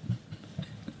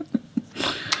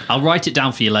 I'll write it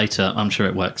down for you later. I'm sure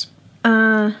it works.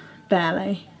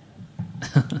 Barely.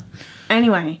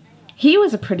 Anyway, he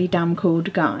was a pretty damn cool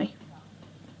guy.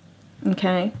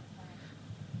 Okay?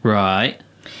 Right.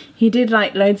 He did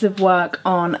like loads of work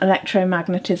on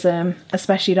electromagnetism,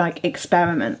 especially like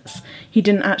experiments. He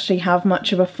didn't actually have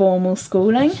much of a formal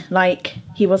schooling. Like,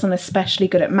 he wasn't especially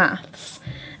good at maths.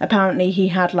 Apparently he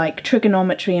had like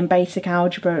trigonometry and basic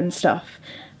algebra and stuff,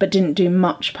 but didn't do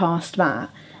much past that.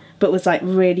 But was like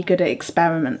really good at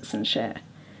experiments and shit.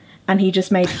 And he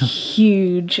just made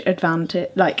huge advances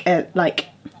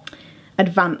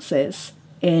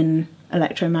in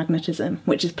electromagnetism,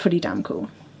 which is pretty damn cool.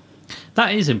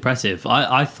 That is impressive.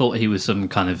 I thought he was some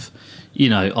kind of, you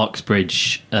know,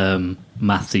 Oxbridge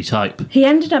mathsy type. He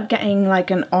ended up getting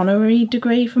like an honorary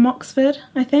degree from Oxford,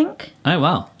 I think. Oh,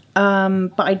 wow.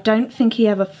 But I don't think he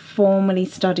ever formally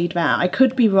studied that. I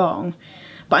could be wrong,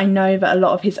 but I know that a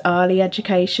lot of his early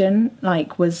education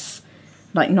like was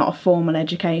like not a formal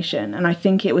education, and I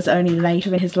think it was only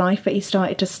later in his life that he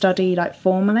started to study like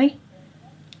formally.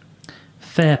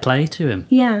 Fair play to him.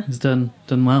 Yeah. He's done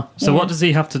well. So Yeah. what does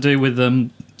he have to do with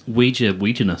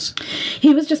Ouija-ness?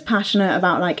 He was just passionate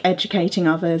about like educating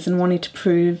others and wanted to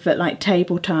prove that like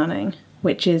table turning,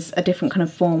 which is a different kind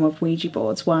of form of Ouija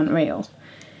boards, weren't real.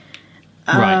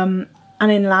 Right.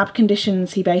 And in lab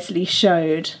conditions, he basically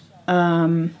showed,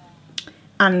 and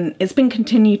it's been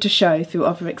continued to show through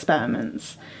other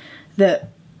experiments, that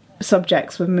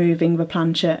subjects were moving the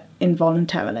planchet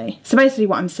involuntarily. So basically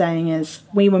what I'm saying is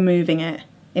we were moving it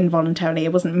involuntarily.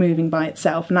 It wasn't moving by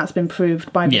itself, and that's been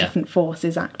proved by the Yeah. different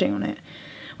forces acting on it.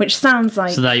 Which sounds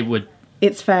like So they would...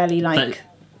 it's fairly like They-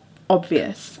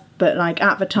 obvious, but like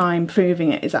at the time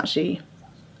proving it is actually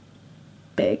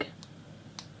big.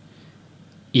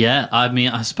 Yeah, I mean,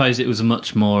 I suppose it was a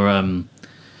much more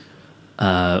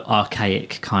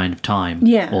archaic kind of time.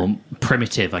 Yeah. Or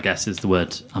primitive, I guess is the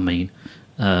word I mean.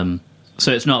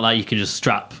 So it's not like you can just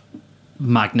strap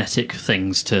magnetic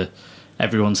things to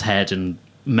everyone's head and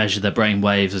measure their brain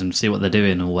waves and see what they're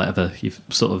doing or whatever. You've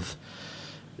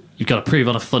got to prove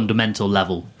on a fundamental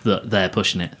level that they're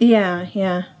pushing it.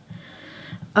 Yeah.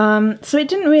 So it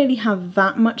didn't really have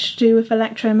that much to do with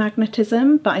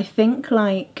electromagnetism, but I think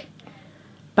like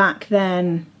back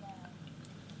then,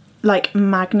 like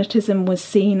magnetism was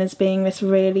seen as being this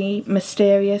really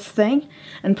mysterious thing,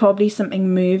 and probably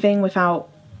something moving without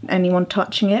anyone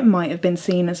touching it might have been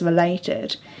seen as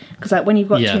related, because like when you've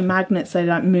got Yeah. two magnets, they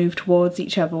like move towards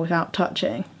each other without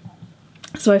touching.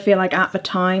 So I feel like at the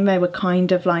time they were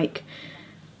kind of like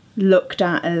looked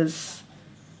at as,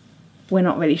 we're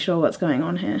not really sure what's going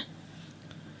on here.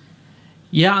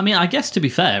 Yeah, I mean, I guess to be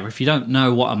fair, if you don't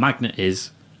know what a magnet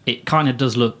is, it kind of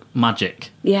does look magic.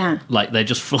 Yeah. Like they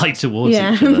just fly towards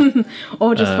Yeah. each other.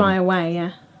 Or just fly away,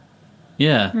 yeah.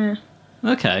 Yeah.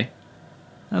 Okay.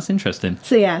 That's interesting.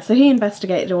 So yeah, so he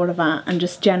investigated all of that and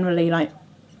just generally like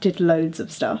did loads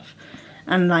of stuff.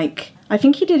 And like, I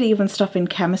think he did even stuff in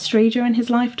chemistry during his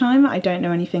lifetime I don't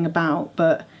know anything about,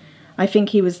 but I think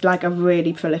he was like a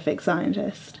really prolific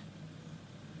scientist.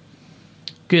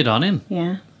 Good on him.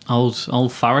 Yeah.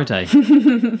 Old Faraday.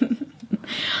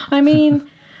 I mean,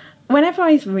 whenever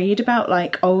I read about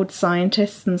like old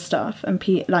scientists and stuff, and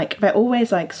like they're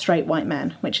always like straight white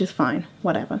men, which is fine,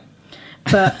 whatever.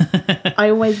 But I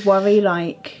always worry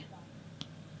like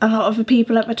a lot of the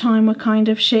people at the time were kind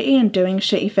of shitty and doing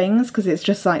shitty things, because it's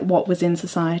just like what was in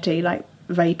society, like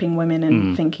raping women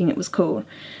and thinking it was cool.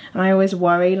 And I always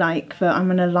worry like that I'm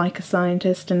gonna like a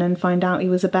scientist and then find out he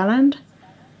was a bellend.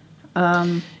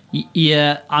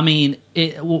 Yeah, I mean,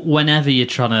 whenever you're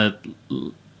trying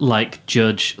to like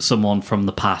judge someone from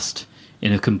the past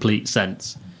in a complete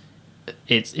sense,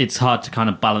 it's hard to kind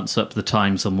of balance up the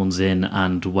time someone's in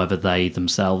and whether they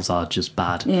themselves are just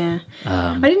bad. Yeah.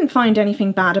 I didn't find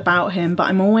anything bad about him, but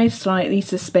I'm always slightly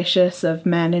suspicious of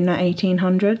men in the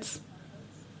 1800s.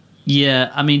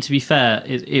 Yeah, I mean, to be fair,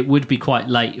 it would be quite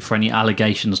late for any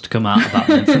allegations to come out about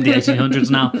them from the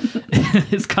 1800s now.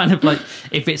 It's kind of like,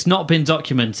 if it's not been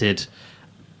documented,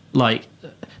 like,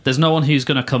 there's no one who's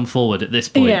going to come forward at this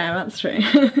point. Yeah, that's true.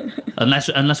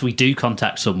 Unless we do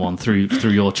contact someone through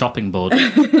your chopping board.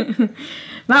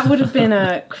 That would have been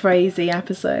a crazy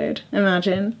episode,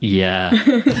 imagine. Yeah.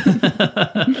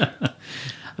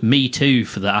 Me too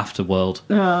for the afterworld.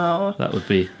 Oh, That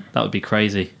would be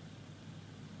crazy.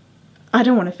 I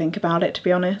don't want to think about it, to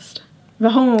be honest.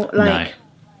 The whole, like,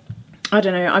 I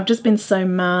don't know, I've just been so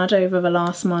mad over the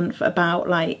last month about,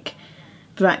 like,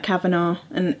 Brett Kavanaugh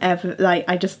and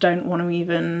I just don't want to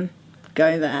even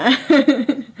go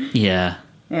there. Yeah.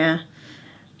 Yeah.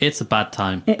 It's a bad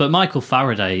time. But Michael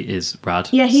Faraday is rad.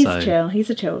 Yeah, he's so, chill. He's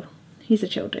a chill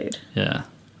dude. Yeah.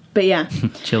 But yeah.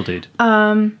 Chill dude.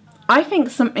 I think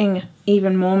something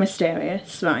even more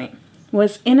mysterious, right,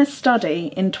 was in a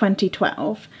study in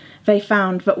 2012, they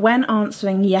found that when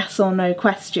answering yes or no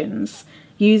questions,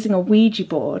 using a Ouija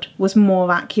board was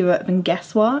more accurate than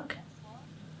guesswork.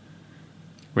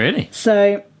 Really?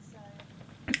 So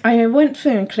I went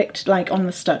through and clicked like on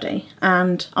the study,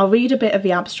 and I'll read a bit of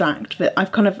the abstract that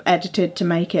I've kind of edited to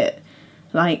make it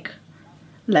like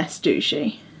less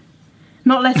douchey.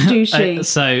 Not less douchey.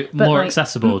 So but, more like,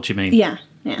 accessible, do you mean? Yeah,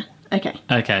 okay.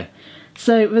 Okay.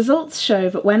 So results show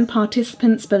that when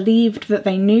participants believed that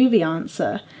they knew the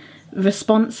answer,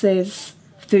 responses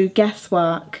through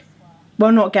guesswork,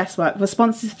 well, not guesswork,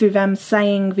 responses through them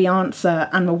saying the answer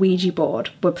and the Ouija board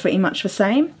were pretty much the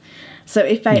same. So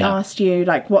if they asked you,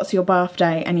 like, what's your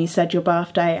birthday, and you said your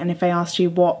birthday, and if they asked you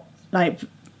what, like,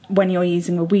 when you're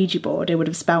using a Ouija board, it would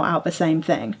have spelled out the same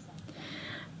thing.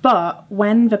 But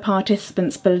when the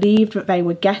participants believed that they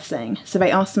were guessing, so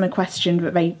they asked them a question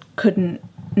that they couldn't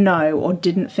know or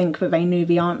didn't think that they knew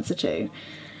the answer to,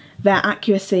 their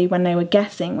accuracy when they were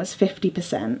guessing was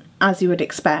 50%, as you would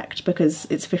expect, because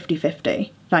it's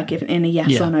 50-50, like if in a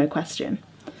yes or no question.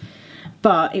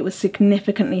 But it was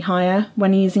significantly higher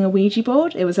when using a Ouija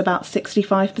board. It was about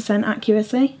 65%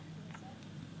 accuracy.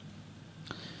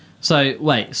 So,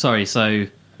 wait, sorry, so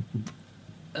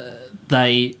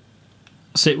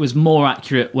it was more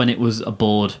accurate when it was a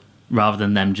board rather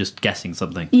than them just guessing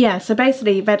something? Yeah, so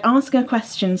basically they'd ask a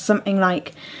question, something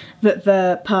like that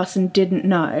the person didn't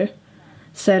know.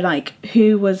 So, like,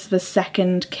 who was the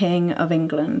second king of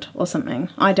England or something?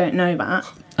 I don't know that.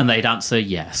 And they'd answer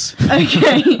yes.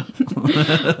 Okay.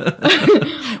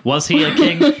 Was he a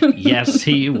king? Yes,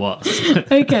 he was.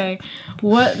 Okay.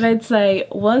 What they'd say,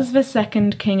 was the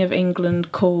second king of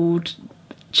England called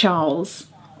Charles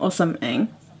or something?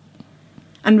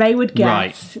 And they would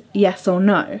guess yes or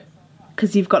no.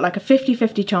 Because you've got like a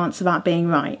 50-50 chance of that being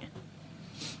right.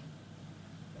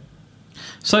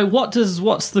 So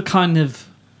what's the kind of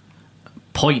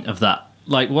point of that?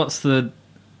 Like, what does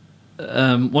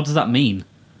that mean?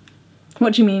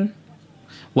 What do you mean?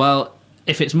 Well,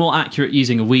 if it's more accurate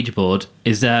using a Ouija board,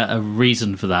 is there a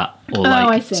reason for that? Or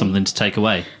like something to take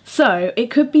away? So,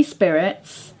 it could be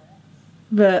spirits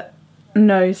that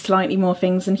know slightly more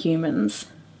things than humans.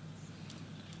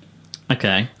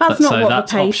 Okay. That's not what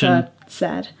the paper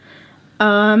said.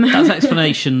 That's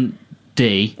explanation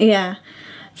D. Yeah.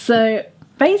 So,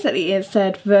 basically it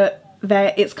said that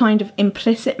it's kind of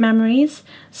implicit memories.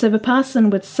 So the person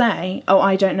would say, oh,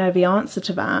 I don't know the answer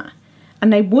to that.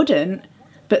 And they wouldn't,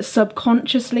 but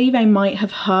subconsciously they might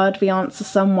have heard the answer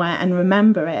somewhere and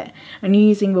remember it. And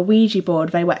using the Ouija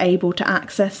board, they were able to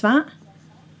access that.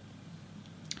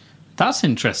 That's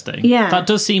interesting. Yeah. That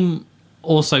does seem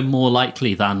also more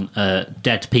likely than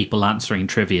dead people answering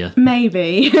trivia.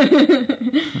 Maybe.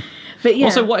 But yeah.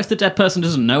 Also, what if the dead person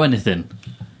doesn't know anything?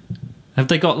 Have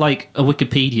they got, like, a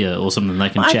Wikipedia or something they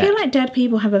can check? I feel like dead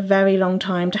people have a very long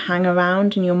time to hang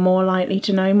around and you're more likely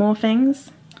to know more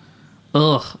things.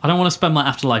 Ugh, I don't want to spend my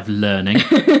afterlife learning.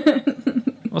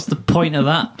 What's the point of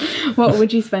that? What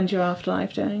would you spend your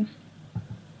afterlife doing?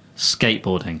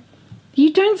 Skateboarding.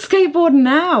 You don't skateboard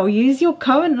now. Use your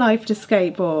current life to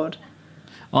skateboard.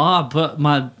 But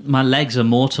my legs are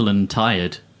mortal and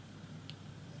tired.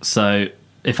 So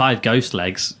if I had ghost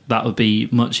legs, that would be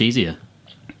much easier.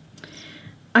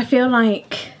 I feel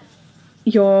like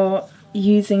you're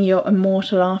using your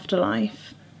immortal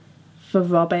afterlife for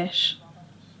rubbish.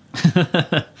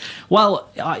 Well,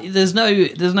 there's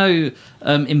no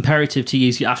imperative to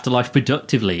use your afterlife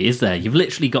productively, is there? You've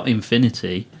literally got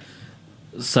infinity,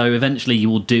 so eventually you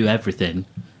will do everything.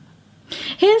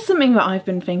 Here's something that I've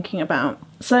been thinking about.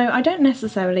 So I don't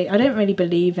really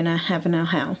believe in a heaven or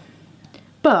hell,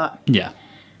 but yeah,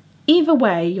 either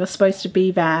way, you're supposed to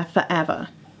be there forever.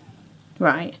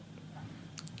 Right.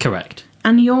 Correct.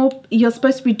 And you're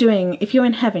supposed to be doing, if you're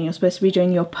in heaven, you're supposed to be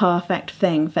doing your perfect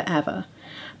thing forever.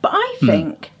 But I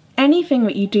think anything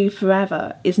that you do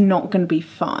forever is not going to be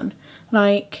fun.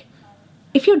 Like,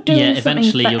 if you're doing something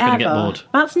eventually forever, you're going to get bored.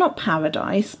 That's not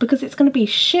paradise, because it's going to be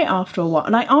shit after a while.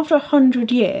 Like, after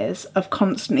 100 years of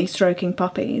constantly stroking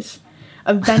puppies,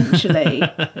 eventually...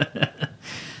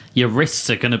 Your wrists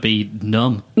are going to be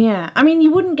numb. Yeah, I mean, you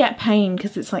wouldn't get pain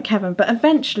because it's like heaven, but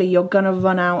eventually you're going to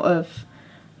run out of,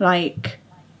 like,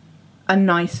 a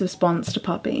nice response to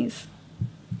puppies.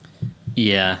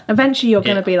 Yeah. Eventually you're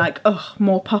going to be like, ugh,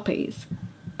 more puppies.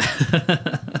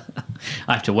 I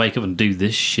have to wake up and do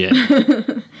this shit.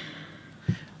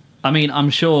 I mean,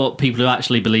 I'm sure people who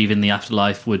actually believe in the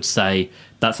afterlife would say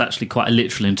that's actually quite a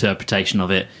literal interpretation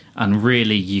of it, and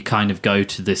really you kind of go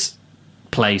to this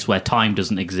place where time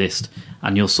doesn't exist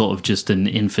and you're sort of just an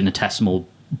infinitesimal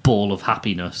ball of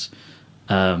happiness,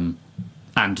 and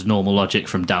normal logic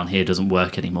from down here doesn't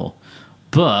work anymore.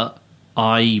 But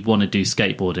I want to do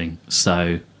skateboarding,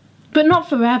 so... But not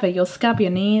forever, you'll scab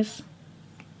your knees.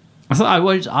 I thought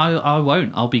I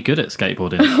won't. I'll be good at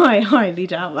skateboarding. I highly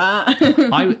doubt that.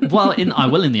 I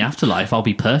will in the afterlife. I'll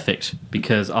be perfect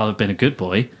because I'll have been a good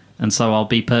boy, and so I'll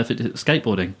be perfect at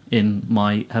skateboarding in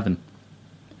my heaven.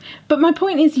 But my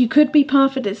point is, you could be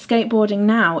perfect at skateboarding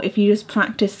now if you just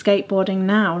practice skateboarding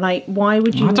now. Like, why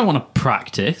would you... I don't want to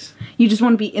practice. You just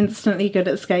want to be instantly good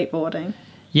at skateboarding.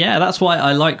 Yeah, that's why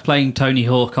I like playing Tony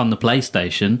Hawk on the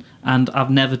PlayStation, and I've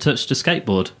never touched a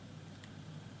skateboard.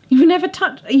 You've never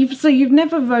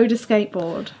rode a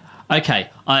skateboard? Okay,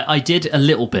 I did a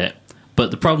little bit, But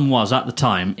the problem was, at the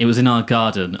time, it was in our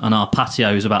garden, and our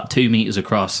patio is about 2 metres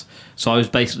across. So I was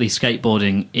basically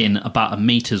skateboarding in about a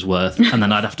meter's worth, and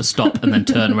then I'd have to stop and then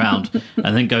turn around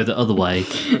and then go the other way.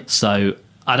 So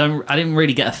I didn't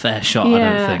really get a fair shot, I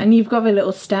don't think. And you've got the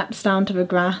little steps down to the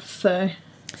grass, so...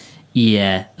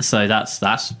 Yeah, so that's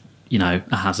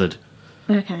a hazard.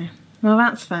 Okay. Well,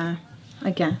 that's fair,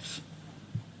 I guess.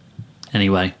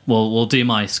 Anyway, we'll do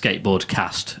my skateboard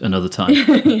cast another time.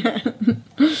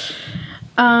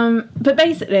 But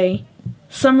basically,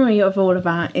 summary of all of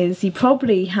that is you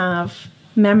probably have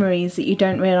memories that you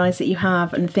don't realise that you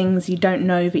have and things you don't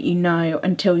know that you know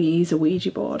until you use a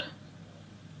Ouija board.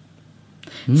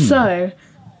 So,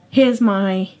 here's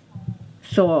my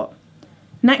thought.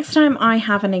 Next time I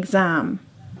have an exam,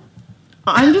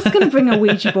 I'm just going to bring a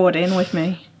Ouija board in with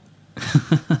me.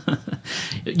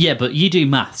 Yeah, but you do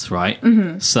maths, right?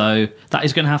 Mm-hmm. So that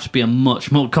is going to have to be a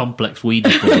much more complex Ouija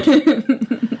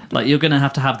board. Like, you're going to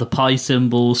have the pi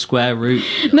symbol, square root...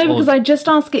 No, because I just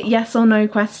ask it yes or no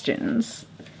questions.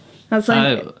 That's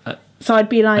like... so I'd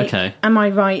be like, okay. Am I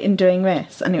right in doing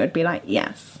this? And it would be like,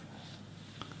 yes.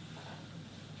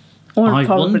 Or I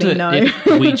probably wonder no. if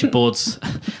Ouija boards...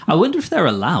 I wonder if they're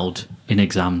allowed in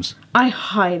exams. I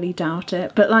highly doubt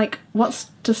it. But, like, what's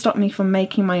to stop me from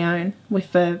making my own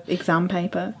with the exam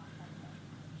paper?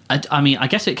 I mean, I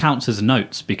guess it counts as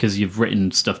notes because you've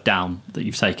written stuff down that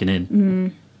you've taken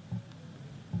in.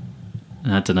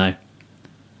 I don't know.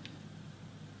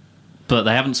 But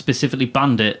they haven't specifically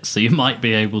banned it, so you might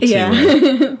be able to...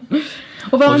 Yeah.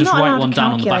 Although or I'm just not write allowed one a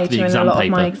down on the back of the calculator in a exam lot of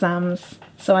paper. my exams.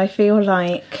 So I feel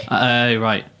like...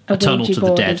 Right. A tunnel Ouija to the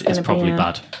board dead is is gonna be probably a-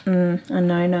 bad. a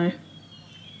no.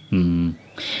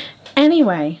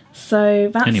 Anyway, so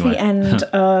that's the end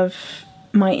of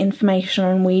my information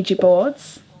on Ouija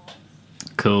boards.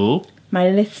 Cool. My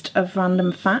list of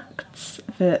random facts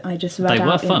that I just read They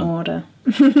were out fun. in order.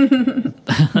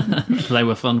 They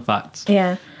were fun facts.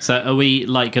 Yeah. So are we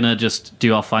like going to just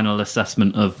do our final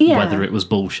assessment of Yeah. whether it was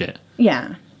bullshit?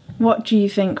 Yeah. What do you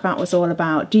think that was all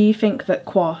about? Do you think that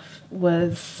Quoth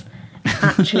was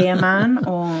actually a man,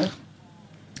 or...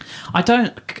 I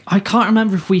can't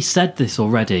remember if we said this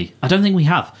already. I don't think we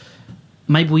have.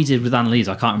 Maybe we did with Annalise,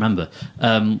 I can't remember.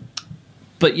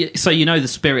 So you know the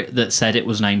spirit that said it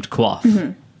was named Quoth? Mm-hmm. Do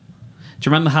you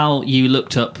remember how you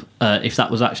looked up if that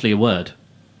was actually a word?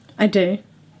 I do.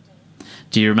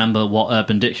 Do you remember what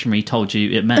Urban Dictionary told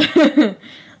you it meant?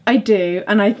 I do,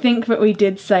 and I think that we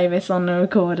did say this on the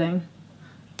recording.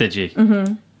 Did you?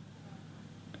 Mm-hmm.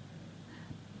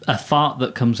 A fart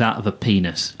that comes out of a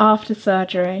penis. After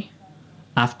surgery.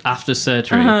 After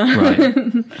surgery, right.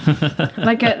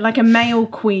 like a male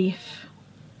queef.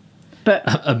 But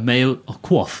A male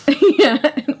quaff. yeah.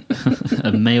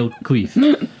 A male queef.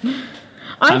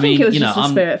 I think mean, it was you know, just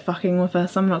a spirit fucking with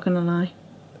us, I'm not gonna lie.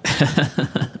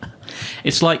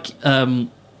 It's like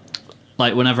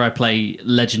whenever I play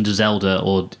Legend of Zelda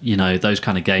or, you know, those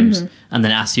kind of games, and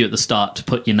then ask you at the start to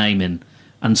put your name in.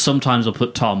 And sometimes I'll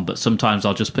put Tom, but sometimes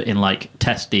I'll just put in, like,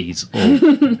 testes or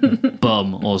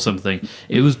bum or something.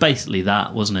 It was basically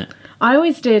that, wasn't it? I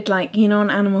always did, like, you know, on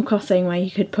Animal Crossing where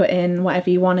you could put in whatever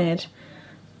you wanted.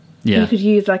 Yeah. You could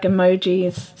use, like,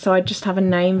 emojis. So I'd just have a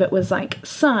name that was, like,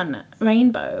 sun,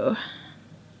 rainbow.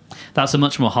 That's a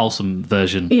much more wholesome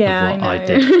version Yeah, of what I I know.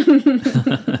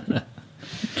 did.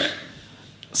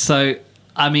 So,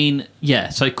 I mean, yeah,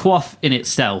 so Quoth in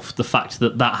itself, the fact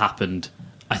that that happened,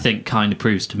 I think kind of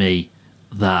proves to me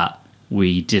that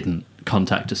we didn't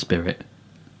contact a spirit.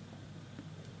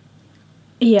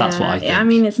 Yeah, That's what I think. I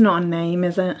mean, it's not a name,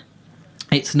 is it?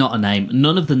 It's not a name.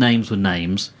 None of the names were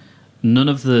names. None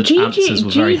of the answers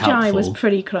were very helpful. GG was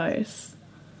pretty close.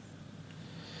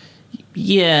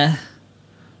 Yeah,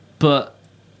 but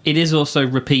it is also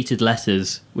repeated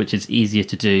letters, which is easier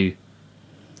to do.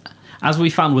 As we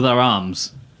found with our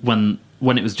arms, when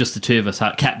it was just the two of us,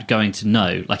 it kept going to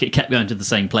no. Like, it kept going to the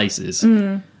same places.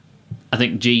 I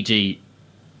think GG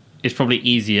is probably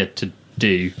easier to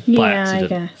do by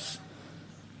accident. I guess.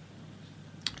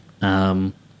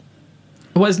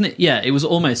 Wasn't it? Yeah, it was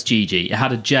almost GG. It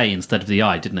had a J instead of the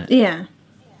I, didn't it? Yeah.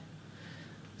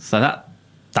 So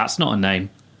that's not a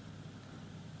name.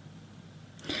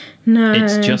 No.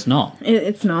 It's just not.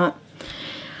 It's not.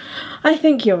 I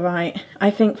think you're right. I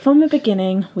think from the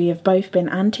beginning we have both been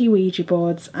anti-Ouija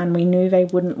boards and we knew they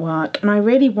wouldn't work. And I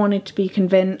really wanted to be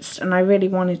convinced and I really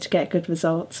wanted to get good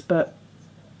results, but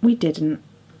we didn't.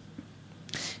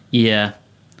 Yeah.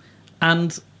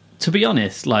 And to be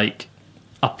honest, like,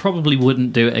 I probably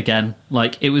wouldn't do it again.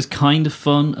 Like, it was kind of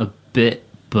fun a bit,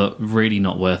 but really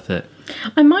not worth it.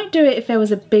 I might do it if there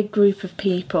was a big group of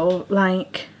people,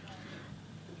 like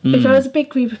If there was a big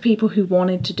group of people who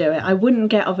wanted to do it, I wouldn't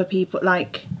get other people,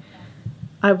 like,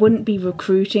 I wouldn't be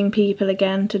recruiting people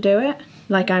again to do it.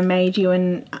 Like, I made you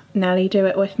and Nelly do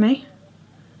it with me.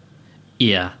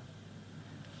 Yeah.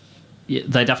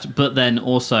 They'd have to, but then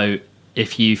also,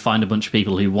 if you find a bunch of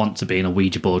people who want to be in a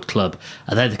Ouija board club,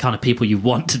 are they the kind of people you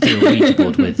want to do a Ouija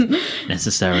board with,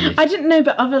 necessarily? I didn't know,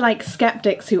 but other, like,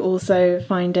 skeptics who also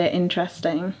find it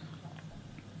interesting.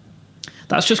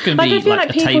 That's just going to be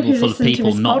like a table full of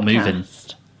people not moving.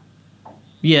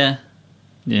 Yeah.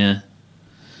 Yeah.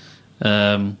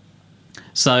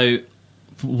 So,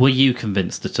 were you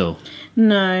convinced at all?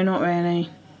 No, not really.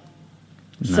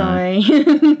 No. Sorry.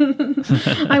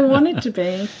 I wanted to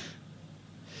be.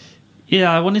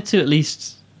 Yeah, I wanted to at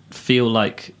least feel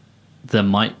like there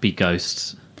might be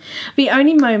ghosts. The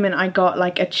only moment I got,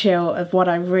 like, a chill of what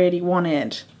I really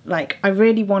wanted, like, I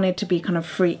really wanted to be kind of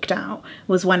freaked out,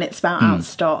 was when it spelled out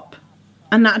stop.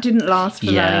 And that didn't last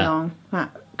for very long,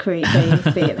 that creepy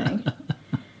feeling.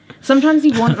 Sometimes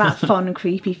you want that fun,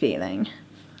 creepy feeling.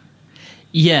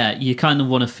 Yeah, you kind of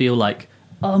want to feel like,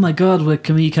 oh my god, we're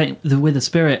communicating with a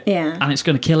spirit, and it's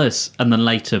going to kill us. And then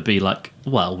later be like,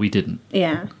 well, we didn't.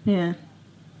 Yeah.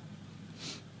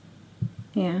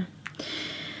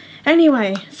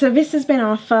 Anyway, so this has been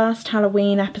our first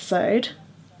Halloween episode.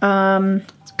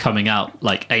 Coming out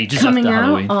like ages after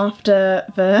Halloween. Coming out after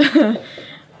the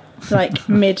like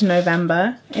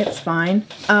mid-November. It's fine.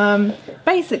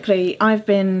 Basically, I've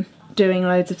been doing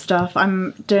loads of stuff.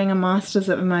 I'm doing a master's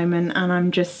at the moment, and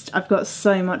I've got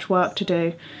so much work to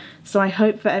do. So I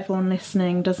hope that everyone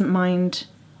listening doesn't mind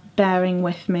bearing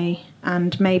with me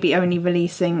and maybe only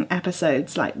releasing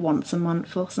episodes like once a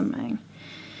month or something.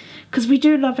 Because we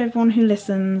do love everyone who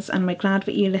listens, and we're glad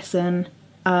that you listen.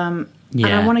 And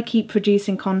I want to keep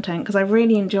producing content because I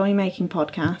really enjoy making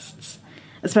podcasts.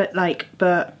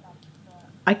 But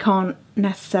I can't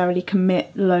necessarily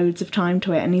commit loads of time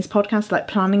to it. And these podcasts, like,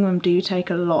 planning them do take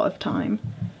a lot of time.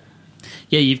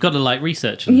 Yeah, you've got to, like,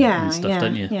 research and stuff,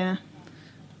 don't you?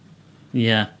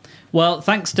 Yeah. Well,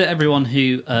 thanks to everyone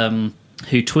who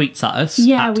tweets at us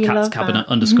at CatsCabinet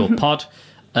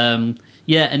 _pod.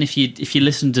 Yeah, and if you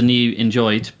listened and you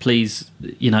enjoyed, please,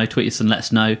 tweet us and let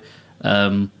us know.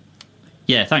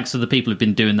 Thanks to the people who've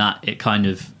been doing that. It kind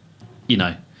of,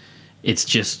 it's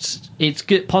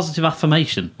good positive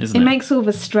affirmation, isn't it? It makes all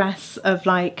the stress of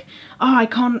like, oh, I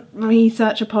can't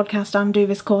research a podcast and do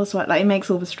this coursework. Like, it makes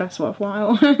all the stress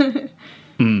worthwhile.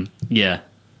 Yeah,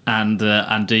 and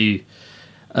do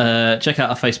check out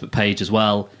our Facebook page as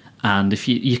well. And if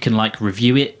you can like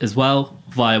review it as well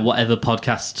via whatever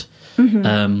podcast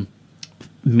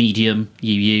medium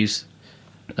you use.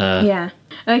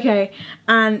 Okay,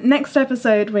 and next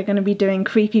episode we're going to be doing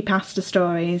creepypasta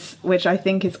stories, which I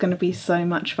think is going to be so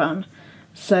much fun.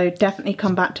 So definitely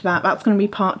come back to that. That's going to be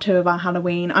part 2 of our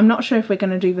Halloween. I'm not sure if we're going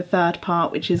to do the third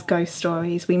part, which is ghost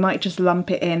stories. We might just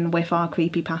lump it in with our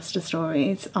creepypasta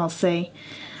stories. I'll see.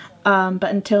 But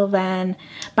until then,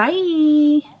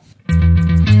 bye!